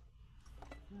 Okay.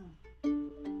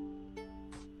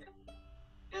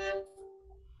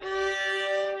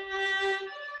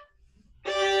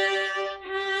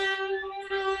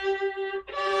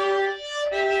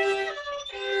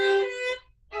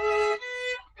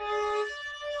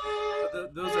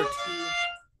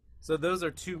 Those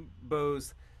are two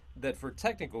bows that, for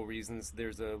technical reasons,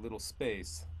 there's a little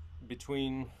space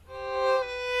between.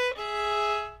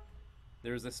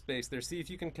 There's a space there. See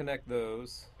if you can connect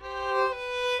those.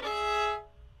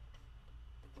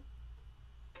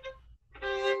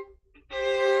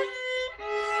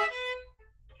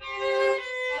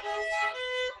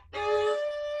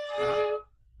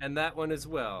 And that one as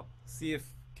well. See if,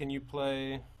 can you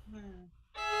play?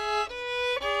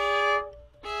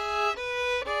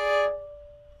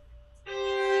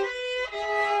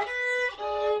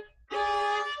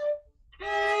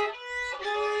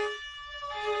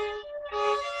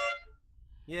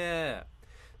 Yeah.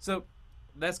 So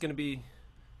that's going to be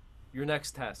your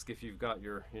next task if you've got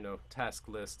your, task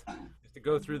list, is to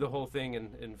go through the whole thing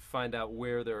and find out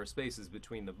where there are spaces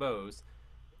between the bows.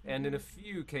 And in a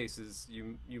few cases,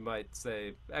 you might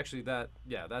say, actually, that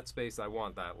space, I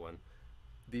want that one.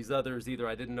 These others, either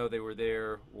I didn't know they were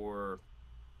there or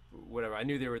whatever. I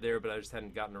knew they were there, but I just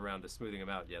hadn't gotten around to smoothing them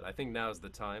out yet. I think now's the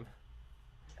time.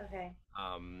 Okay.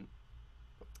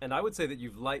 And I would say that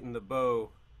you've lightened the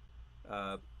bow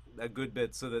a good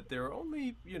bit, so that there are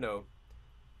only,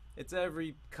 it's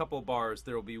every couple bars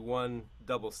there will be one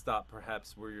double stop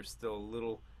perhaps where you're still a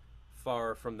little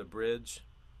far from the bridge,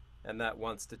 and that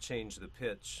wants to change the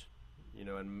pitch,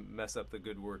 and mess up the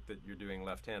good work that you're doing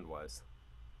left hand wise.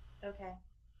 Okay.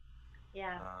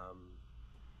 Yeah.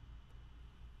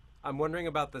 I'm wondering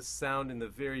about the sound in the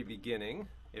very beginning,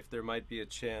 if there might be a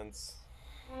chance.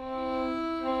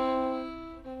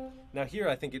 Now here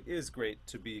I think it is great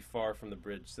to be far from the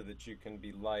bridge so that you can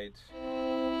be light.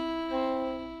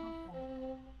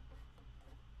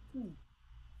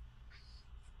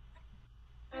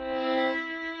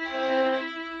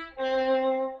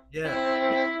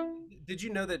 Yeah. Did you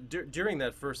know that during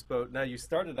that first bow, now you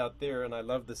started out there and I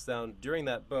love the sound, during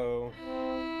that bow,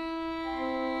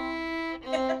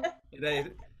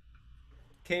 it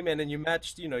came in and you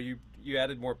matched, you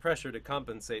added more pressure to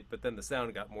compensate, but then the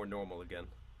sound got more normal again.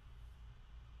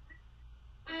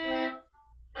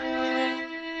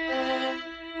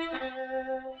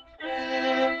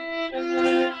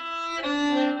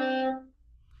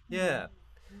 Yeah.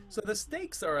 So the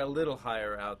stakes are a little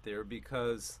higher out there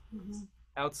because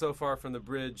out so far from the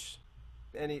bridge,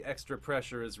 any extra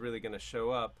pressure is really going to show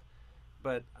up.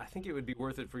 But I think it would be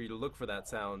worth it for you to look for that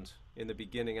sound in the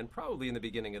beginning, and probably in the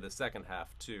beginning of the second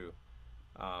half too.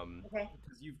 Okay.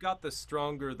 Because you've got the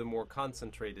stronger, the more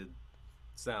concentrated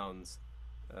sounds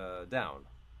down.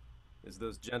 Is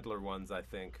those gentler ones, I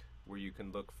think, where you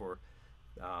can look for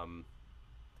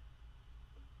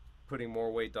putting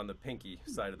more weight on the pinky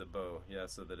side of the bow, yeah,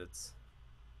 so that it's,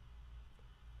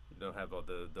 you don't have all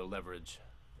the leverage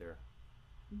there.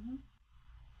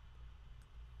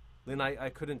 Lynn, I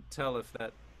couldn't tell if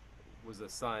that was a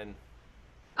sign.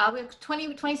 We have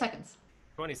 20 seconds.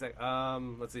 20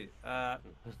 seconds. Let's see.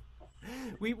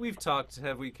 We've talked,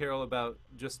 have we, Carol, about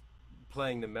just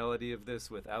playing the melody of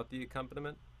this without the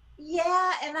accompaniment?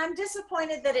 Yeah, and I'm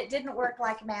disappointed that it didn't work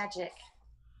like magic.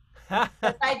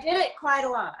 But I did it quite a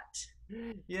lot.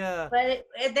 Yeah. But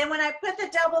then when I put the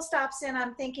double stops in,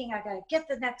 I'm thinking I gotta get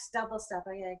the next double stop.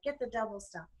 I gotta get the double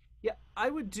stop. Yeah, I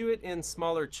would do it in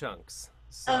smaller chunks.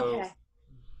 So, Okay.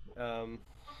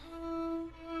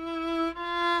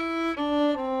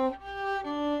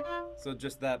 so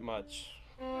just that much.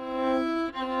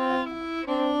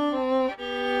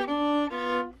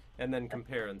 And then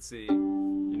compare and see,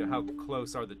 how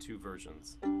close are the two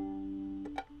versions.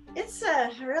 It's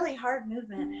a really hard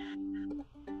movement.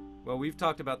 Well, we've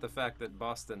talked about the fact that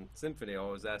Boston Symphony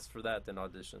always asks for that in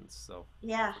auditions, so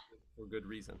Yeah. for good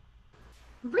reason.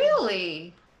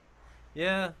 Really?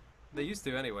 Yeah, they used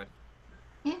to anyway.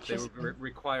 They Interesting. would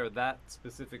require that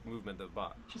specific movement of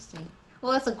Bach. Interesting.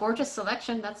 Well, that's a gorgeous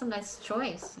selection. That's a nice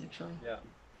choice, actually. Yeah.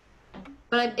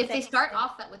 But if they start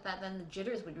off with that, then the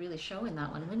jitters would really show in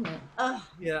that one, wouldn't it? Oh,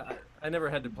 Yeah, I never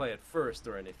had to play it first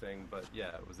or anything, but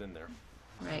yeah, it was in there.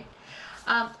 Right.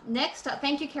 Next up,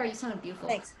 thank you, Carrie. You sounded beautiful.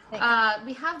 thanks.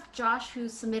 We have Josh who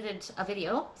submitted a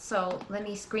video, so let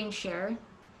me screen share.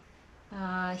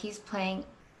 He's playing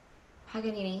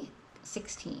Paganini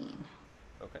 16.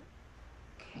 Okay.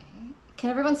 Okay. Can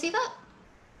everyone see that?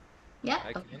 Yeah?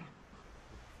 I Okay. can.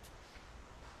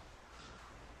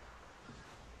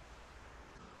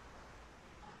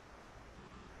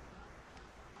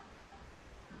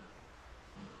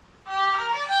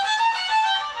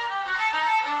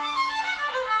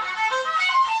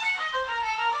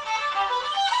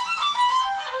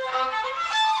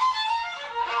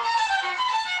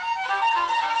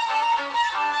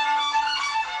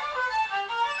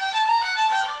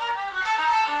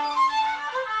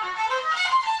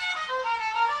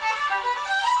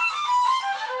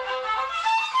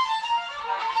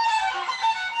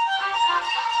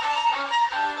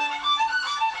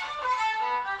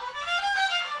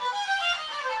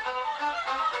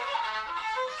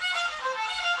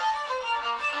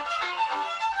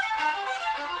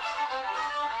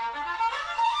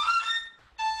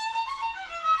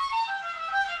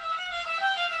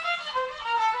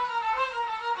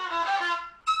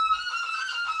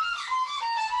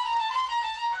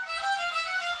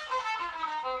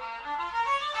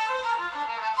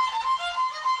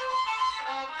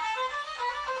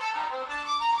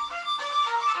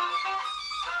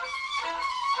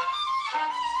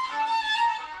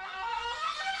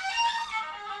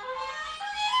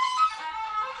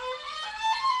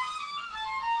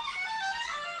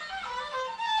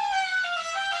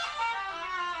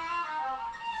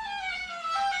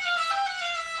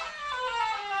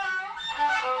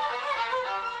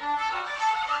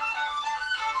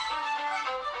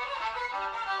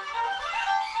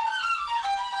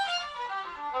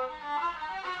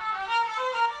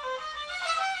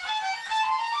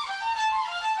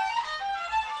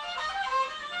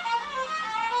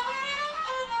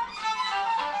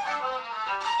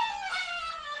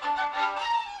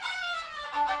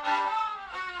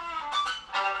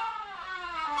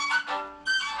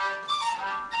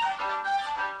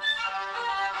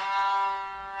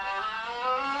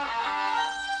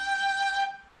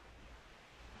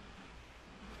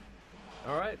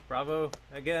 All right, bravo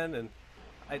again. And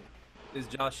is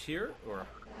Josh here or?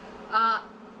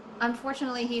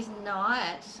 Unfortunately, he's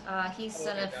not. He's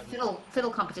in a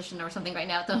fiddle competition or something right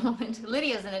now at the moment.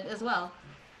 Lydia's in it as well.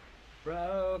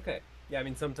 Okay. Yeah, I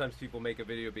mean sometimes people make a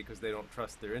video because they don't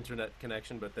trust their internet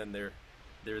connection, but then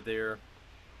they're there.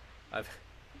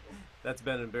 That's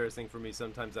been embarrassing for me.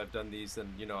 Sometimes I've done these,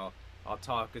 and I'll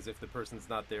talk as if the person's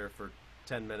not there for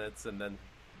 10 minutes, and then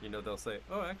they'll say,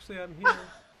 "Oh, actually, I'm here."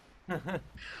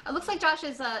 It looks like Josh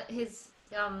is his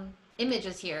image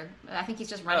is here. I think he's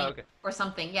just running or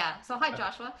something. Yeah. So hi,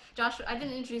 Joshua. Joshua, I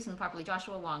didn't introduce him properly.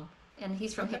 Joshua Wong, and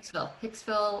he's from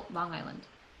Hicksville, Long Island.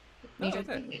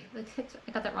 Okay.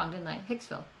 I got that wrong, didn't I?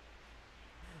 Hicksville.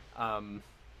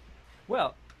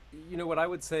 Well, what I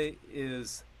would say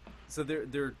is, so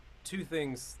there are two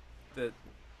things that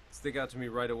stick out to me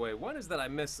right away. One is that I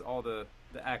miss all the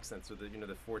accents or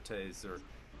the fortes or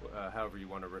however you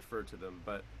want to refer to them,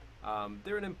 but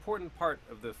they're an important part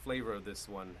of the flavor of this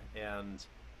one, and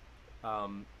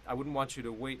I wouldn't want you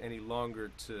to wait any longer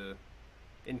to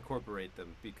incorporate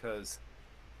them because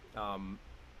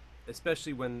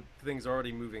especially when things are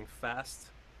already moving fast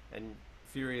and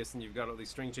furious and you've got all these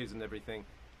string changes and everything,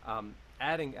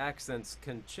 adding accents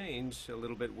can change a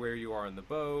little bit where you are in the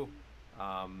bow,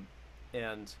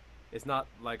 and it's not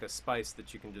like a spice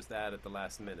that you can just add at the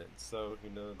last minute. So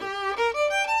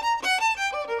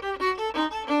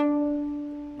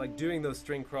like doing those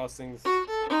string crossings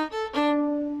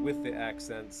with the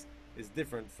accents is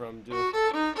different from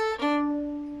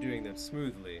doing them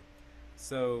smoothly.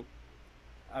 So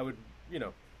I would,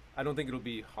 I don't think it'll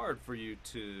be hard for you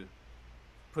to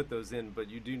put those in, but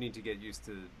you do need to get used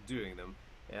to doing them.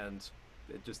 And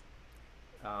it just,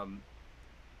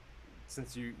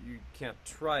 since you can't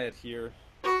try it here,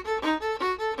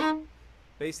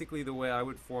 basically the way I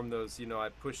would form those, I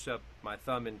push up my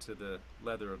thumb into the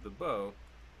leather of the bow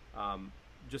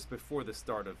just before the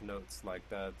start of notes like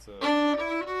that. So.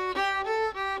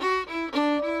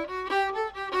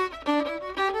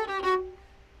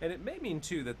 And it may mean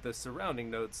too that the surrounding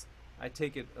notes, I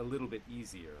take it a little bit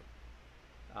easier.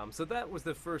 So that was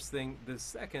the first thing. The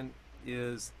second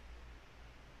is,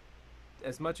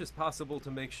 as much as possible,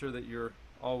 to make sure that you're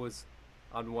always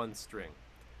on one string.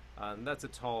 And that's a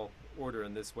tall order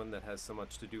in this one that has so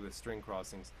much to do with string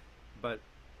crossings. But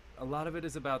a lot of it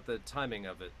is about the timing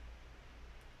of it.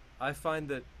 I find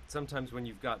that sometimes when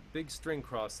you've got big string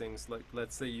crossings, like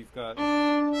let's say you've got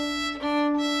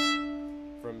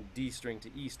from D string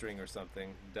to E string or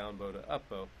something, down bow to up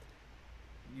bow,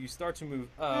 you start to move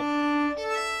up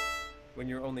when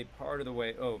you're only part of the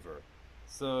way over.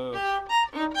 So a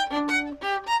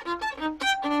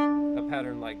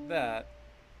pattern like that,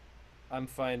 I'm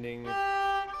finding,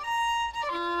 I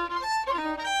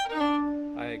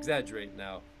exaggerate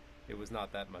now, it was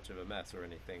not that much of a mess or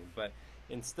anything, but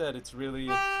instead it's really,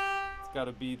 it's got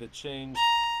to be the change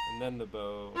and then the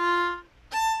bow.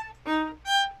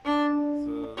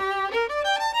 So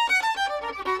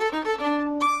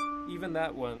even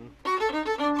that one,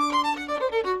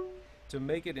 to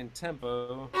make it in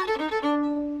tempo,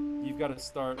 you've got to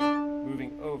start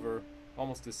moving over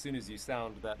almost as soon as you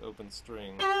sound that open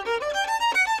string.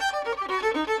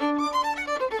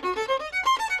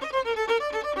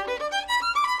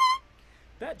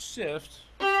 That shift,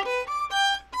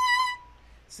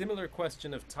 similar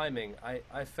question of timing,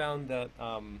 I found that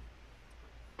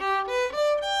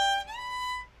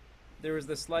there was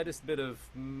the slightest bit of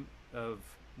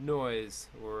noise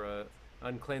or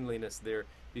uncleanliness there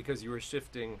because you were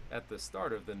shifting at the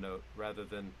start of the note rather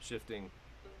than shifting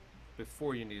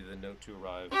before you needed the note to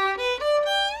arrive.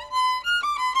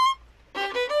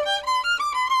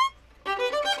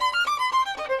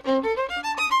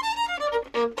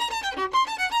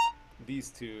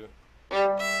 These two.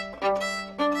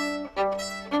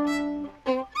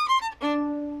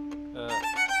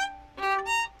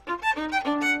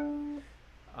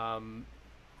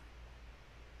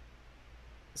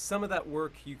 Some of that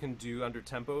work you can do under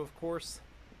tempo, of course.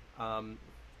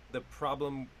 The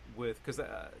problem with, because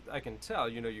I can tell,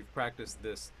 you've practiced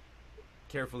this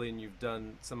carefully and you've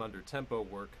done some under tempo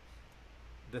work.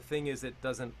 The thing is, it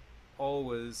doesn't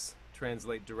always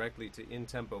translate directly to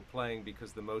in-tempo playing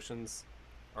because the motions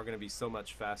are going to be so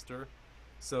much faster.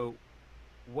 So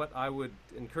what I would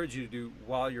encourage you to do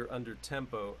while you're under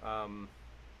tempo,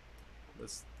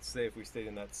 let's say if we stayed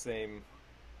in that same,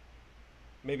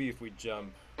 maybe if we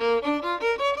jump.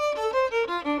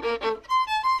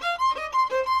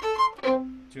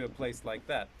 To a place like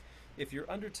that. If you're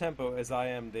under tempo, as I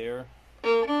am there,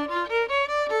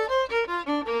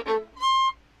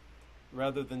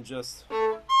 rather than just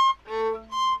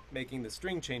making the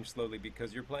string change slowly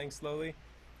because you're playing slowly,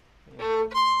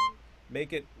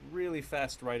 make it really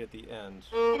fast right at the end.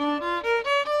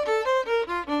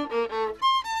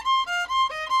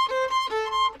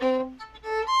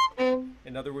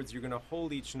 In other words, you're going to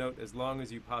hold each note as long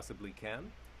as you possibly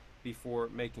can before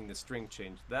making the string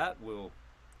change. That will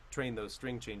train those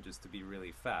string changes to be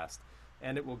really fast,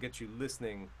 and it will get you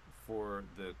listening for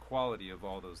the quality of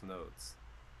all those notes.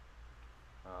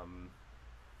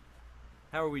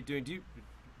 How are we doing? Do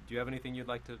you have anything you'd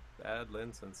like to add,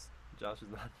 Lynn, since Josh is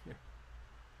not here?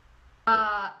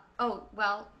 Oh,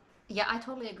 well, yeah, I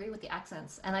totally agree with the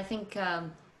accents, and I think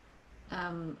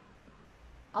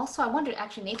also I wondered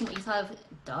actually, Nathan, what you thought of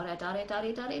da da da da da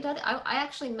da da da. I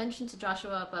actually mentioned to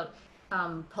Joshua about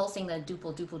pulsing the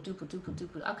duple duple duple duple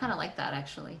duple. I kind of like that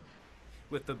actually.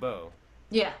 With the bow.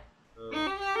 Yeah.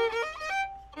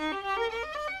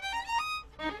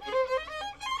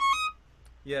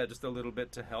 Yeah, just a little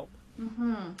bit to help.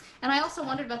 Mm-hmm. And I also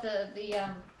wondered about the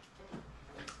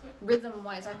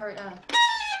rhythm-wise. I heard.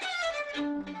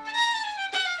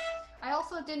 I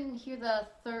also didn't hear the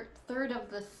third of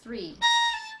the three.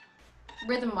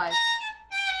 Rhythm-wise,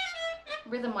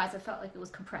 I felt like it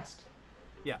was compressed.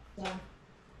 Yeah. Yeah.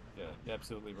 Yeah,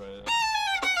 absolutely right.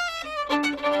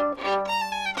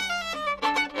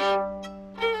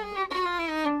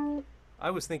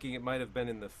 I was thinking it might have been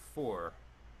in the 4,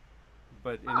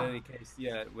 but in any case,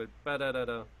 yeah, with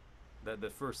ba-da-da-da,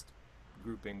 the first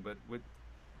grouping, but with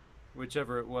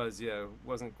whichever it was, yeah, it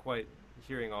wasn't quite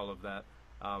hearing all of that.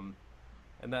 And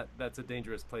that's a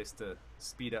dangerous place to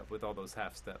speed up with all those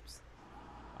half steps.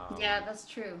 Yeah, that's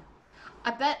true.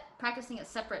 I bet practicing it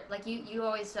separate, like you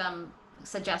always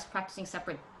suggest practicing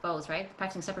separate bows, right?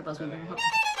 Practicing separate bows would be helpful.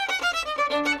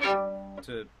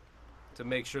 To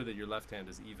make sure that your left hand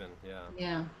is even. Yeah.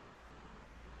 Yeah.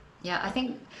 Yeah, I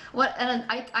think and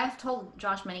I've told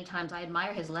Josh many times I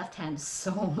admire his left hand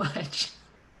so much.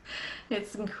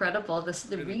 It's incredible,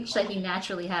 the reach that he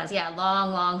naturally has. Yeah,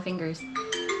 long, long fingers.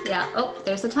 Yeah. Oh,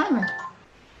 there's the timer.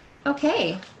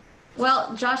 Okay.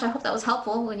 Well, Josh, I hope that was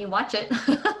helpful when you watch it.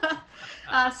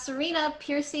 Serena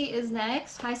Piercy is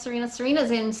next. Hi, Serena.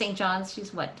 Serena's in St. John's.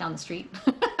 She's what, down the street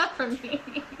from me.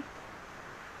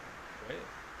 Great.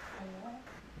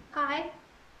 Hi,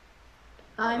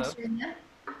 I'm Hello. Serena.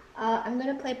 I'm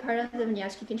going to play part of the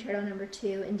Wieniawski Concerto No.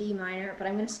 2 in D minor, but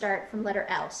I'm going to start from letter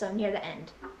L, so near the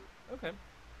end. Okay.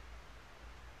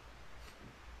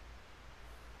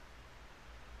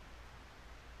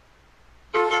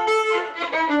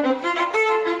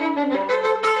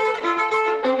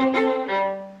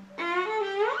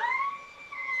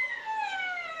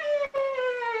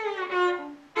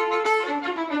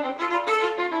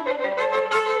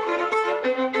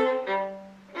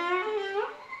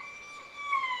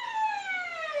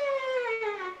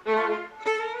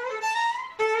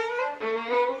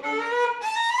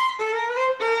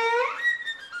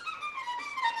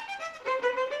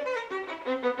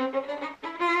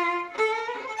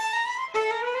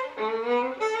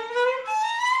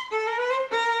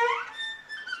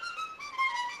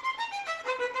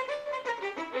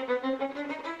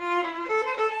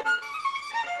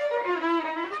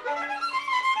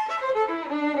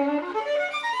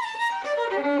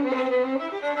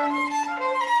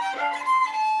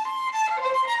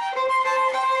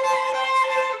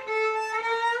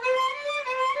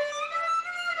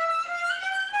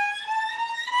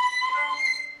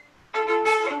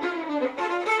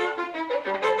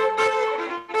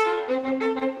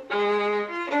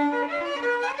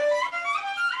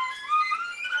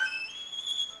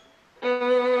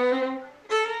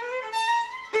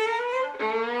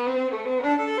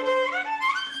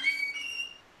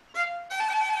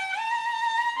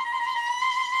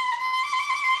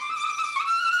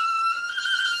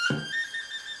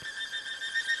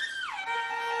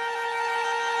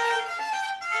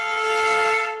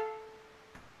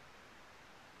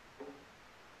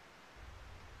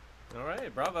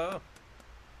 Bravo.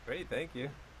 Great, thank you.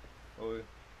 Well, we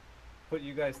put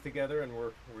you guys together, and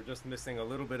we're just missing a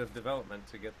little bit of development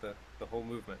to get the whole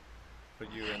movement. Put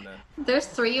you in the... There's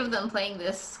 3 of them playing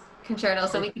this concerto,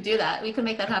 so we could do that. We could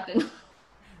make that happen.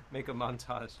 Make a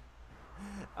montage.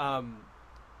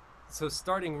 So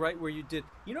starting right where you did,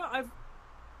 you know,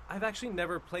 I've actually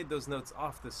never played those notes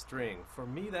off the string. For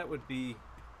me, that would be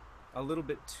a little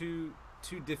bit too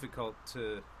difficult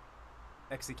to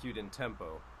execute in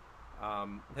tempo.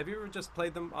 Have you ever just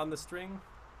played them on the string?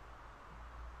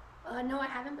 No, I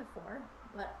haven't before,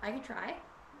 but I could try.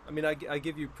 I mean, I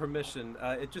give you permission.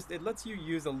 It lets you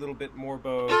use a little bit more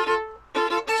bow.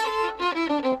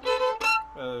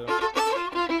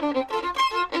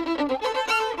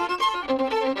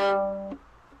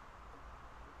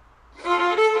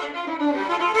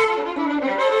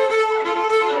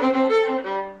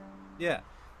 Yeah.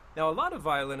 Now, a lot of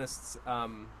violinists are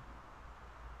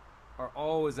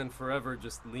always and forever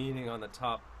just leaning on the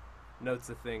top notes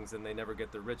of things, and they never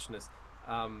get the richness.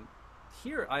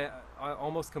 Here, I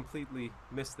almost completely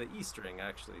miss the E string,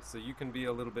 actually. So you can be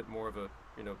a little bit more of a,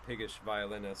 you know, piggish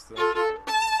violinist.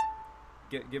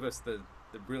 Give us the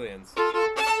brilliance.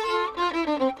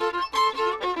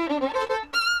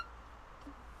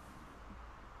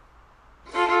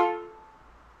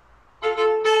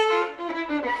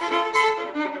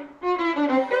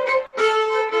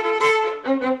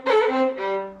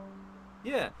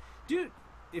 Yeah,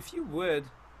 if you would,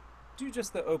 do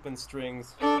just the open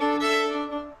strings.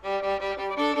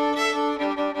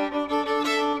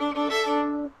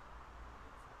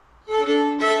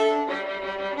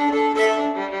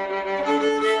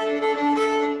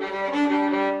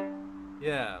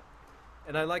 Yeah,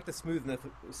 and I like the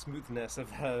smoothness of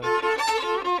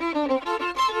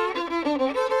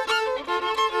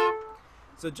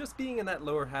So just being in that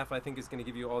lower half, I think, is going to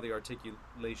give you all the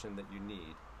articulation that you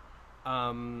need.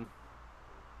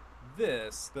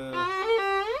 This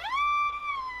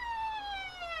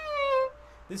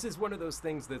is one of those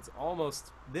things that's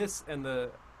almost, this and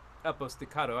the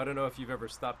staccato. I don't know if you've ever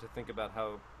stopped to think about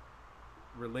how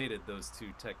related those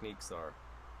two techniques are.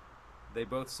 They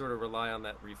both sort of rely on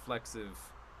that reflexive,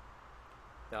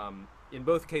 in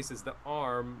both cases the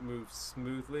arm moves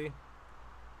smoothly,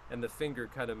 and the finger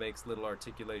kind of makes little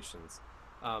articulations.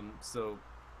 So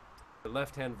the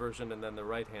left-hand version and then the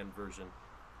right-hand version.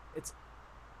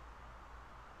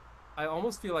 I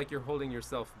almost feel like you're holding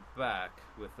yourself back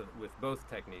with both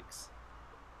techniques,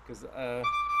 because I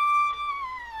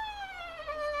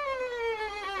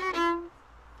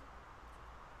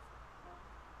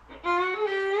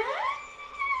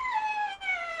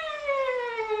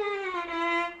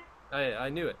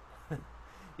knew it.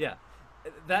 Yeah,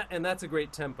 that's a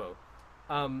great tempo.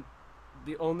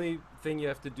 The only thing you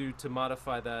have to do to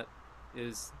modify that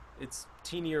is it's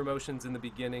teenier motions in the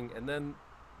beginning, and then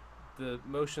the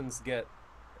motions get,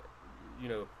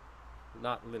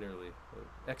 not linearly,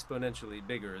 exponentially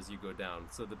bigger as you go down,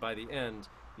 so that by the end,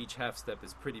 each half step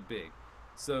is pretty big.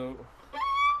 So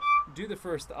do the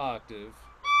first octave.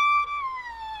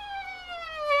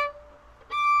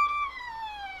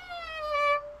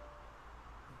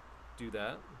 Do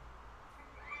that.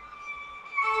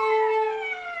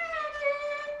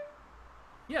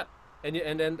 Yeah, and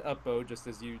end up bow just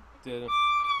as you did.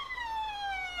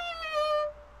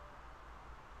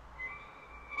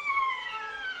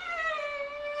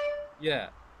 Yeah,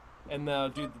 and now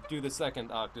do the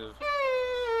second octave.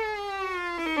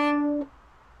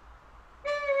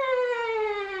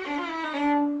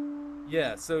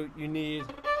 Yeah, so you need.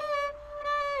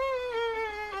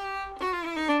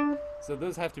 So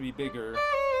those have to be bigger.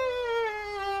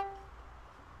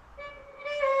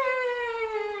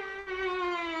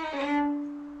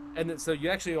 And then, so you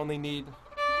actually only need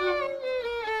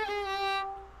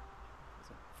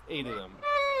 8 of them.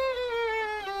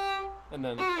 And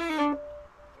then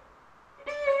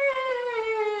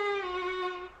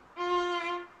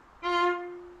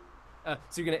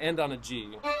so you're going to end on a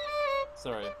G.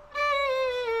 Sorry.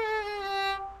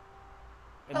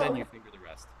 And then you finger the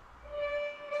rest.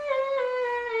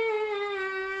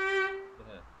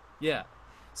 Yeah.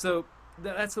 So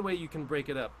that's the way you can break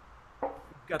it up.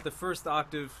 You've got the first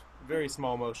octave, very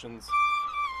small motions.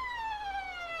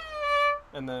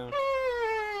 And then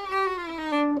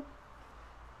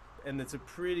it's a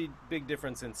pretty big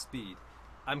difference in speed.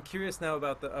 I'm curious now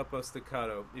about the uppo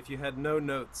staccato. If you had no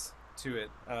notes to it,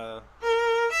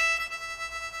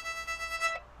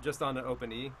 just on an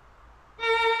open E.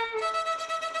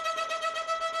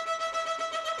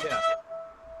 Yeah.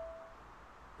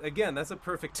 Again, that's a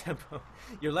perfect tempo.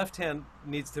 Your left hand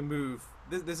needs to move.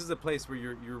 This is a place where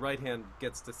your right hand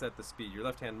gets to set the speed. Your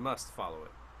left hand must follow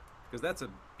it, because that's a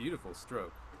beautiful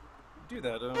stroke. Do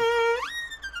that.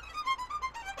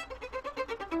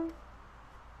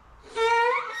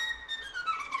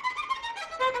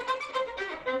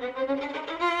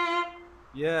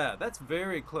 Yeah, that's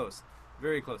very close.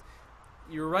 Very close.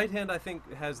 Your right hand, I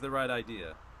think, has the right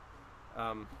idea.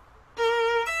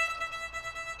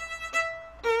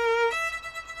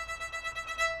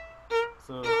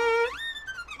 So,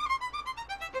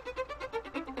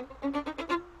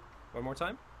 one more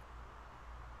time.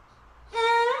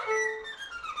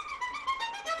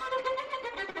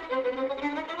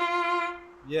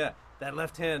 Yeah, that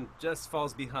left hand just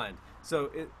falls behind. So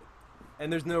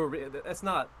there's that's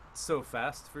not so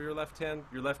fast for your left hand.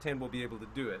 Your left hand will be able to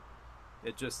do it.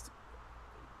 It just,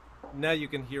 now you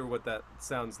can hear what that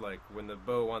sounds like when the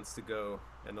bow wants to go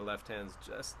and the left hand's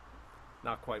just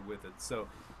not quite with it. So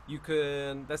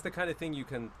that's the kind of thing you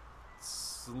can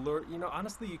slur,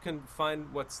 honestly, you can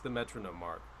find what's the metronome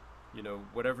mark.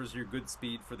 Whatever's your good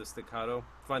speed for the staccato,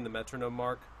 find the metronome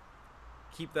mark,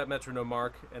 keep that metronome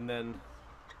mark, and then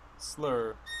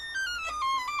slur.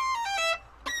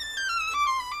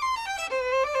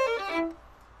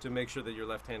 To make sure that your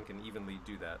left hand can evenly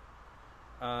do that.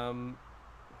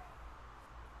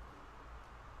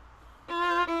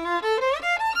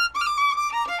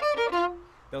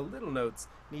 The little notes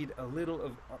need a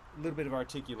little bit of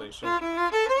articulation.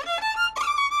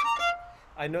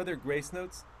 I know they're grace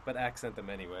notes, but accent them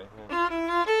anyway.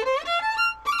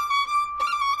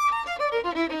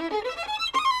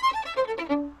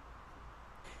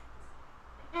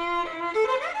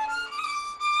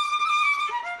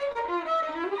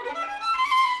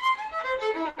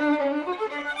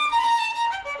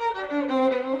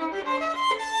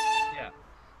 Yeah,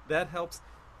 that helps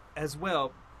as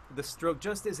well. The stroke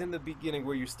just as in the beginning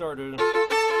where you started,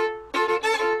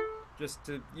 just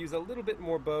to use a little bit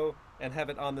more bow and have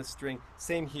it on the string.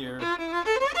 Same here.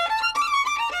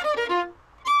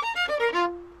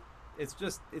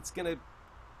 It's gonna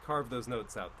carve those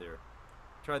notes out there.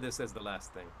 Try this as the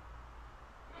last thing.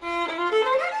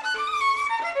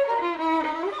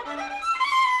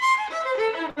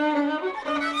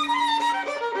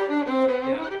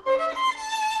 Yeah.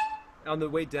 On the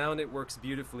way down, it works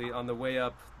beautifully. On the way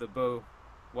up, the bow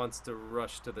wants to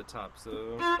rush to the top,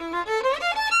 so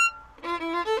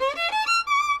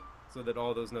that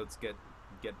all those notes get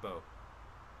bow.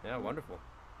 Yeah, wonderful.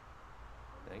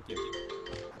 Thank you.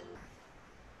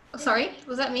 Sorry,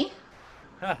 was that me?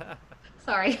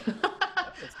 Sorry.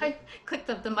 I clicked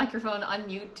the microphone on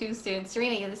mute too soon.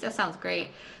 Serena, that sounds great.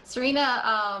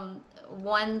 Serena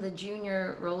won the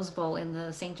Junior Rose Bowl in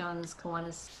the St. John's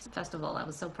Kiwanis Festival. I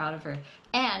was so proud of her.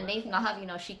 And Nathan, I'll have you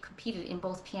know, she competed in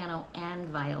both piano and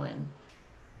violin.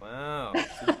 Wow.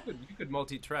 So you could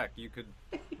multi-track. You could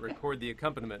record the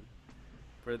accompaniment.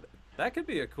 That could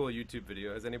be a cool YouTube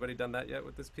video. Has anybody done that yet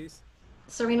with this piece?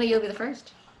 Serena, you'll be the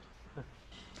first.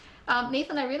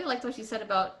 Nathan, I really liked what you said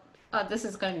about this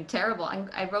is going to be terrible.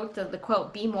 I wrote the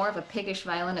quote, be more of a piggish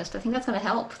violinist. I think that's going to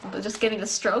help. Just getting the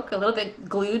stroke a little bit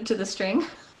glued to the string.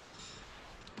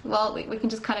 Well, we can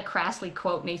just kind of crassly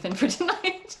quote Nathan for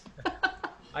tonight.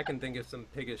 I can think of some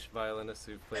piggish violinists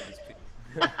who've played this piece.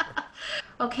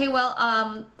 Okay,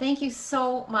 well, thank you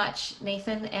so much,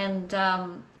 Nathan,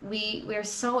 and we are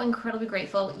so incredibly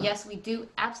grateful. Yes, we do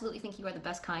absolutely think you are the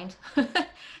best kind.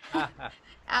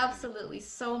 Absolutely,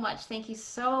 so much. Thank you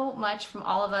so much from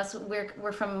all of us.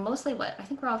 We're from mostly I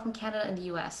think we're all from Canada and the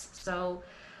U.S. So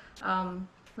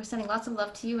we're sending lots of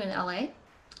love to you in LA,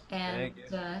 and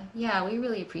yeah, we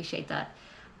really appreciate that.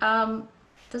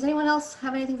 Does anyone else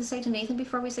have anything to say to Nathan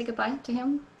before we say goodbye to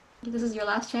him? This is your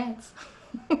last chance.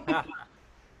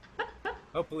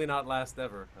 Hopefully not last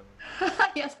ever.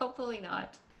 Yes, hopefully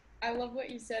not. I love what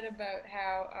you said about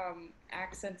how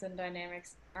accents and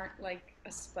dynamics aren't like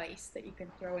a spice that you can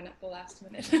throw in at the last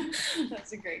minute.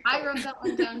 That's a great quote. I wrote that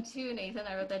one down too, Nathan.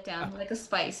 I wrote that down, like a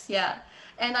spice, yeah.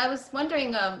 And I was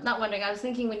wondering, not wondering, I was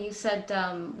thinking when you said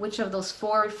which of those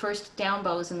 4 first down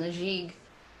bows in the jig,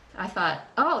 I thought,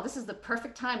 oh, this is the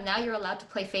perfect time. Now you're allowed to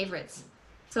play favorites.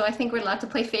 So I think we're allowed to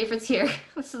play favorites here.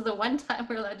 This is the one time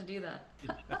we're allowed to do that.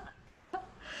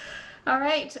 All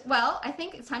right. Well, I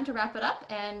think it's time to wrap it up,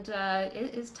 and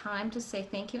it is time to say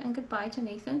thank you and goodbye to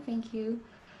Nathan. Thank you.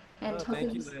 And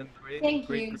thank you, Lynn. Thank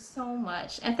you so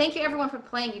much. And thank you, everyone, for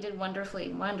playing. You did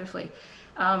wonderfully, wonderfully.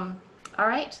 All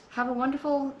right. Have a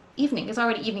wonderful evening. It's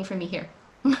already evening for me here.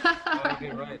 Okay,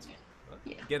 right.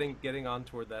 Yeah. Getting on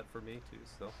toward that for me, too.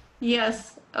 So.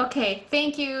 Yes. Okay.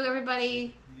 Thank you,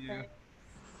 everybody. Thank you.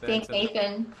 Thanks,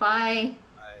 Nathan. Bye.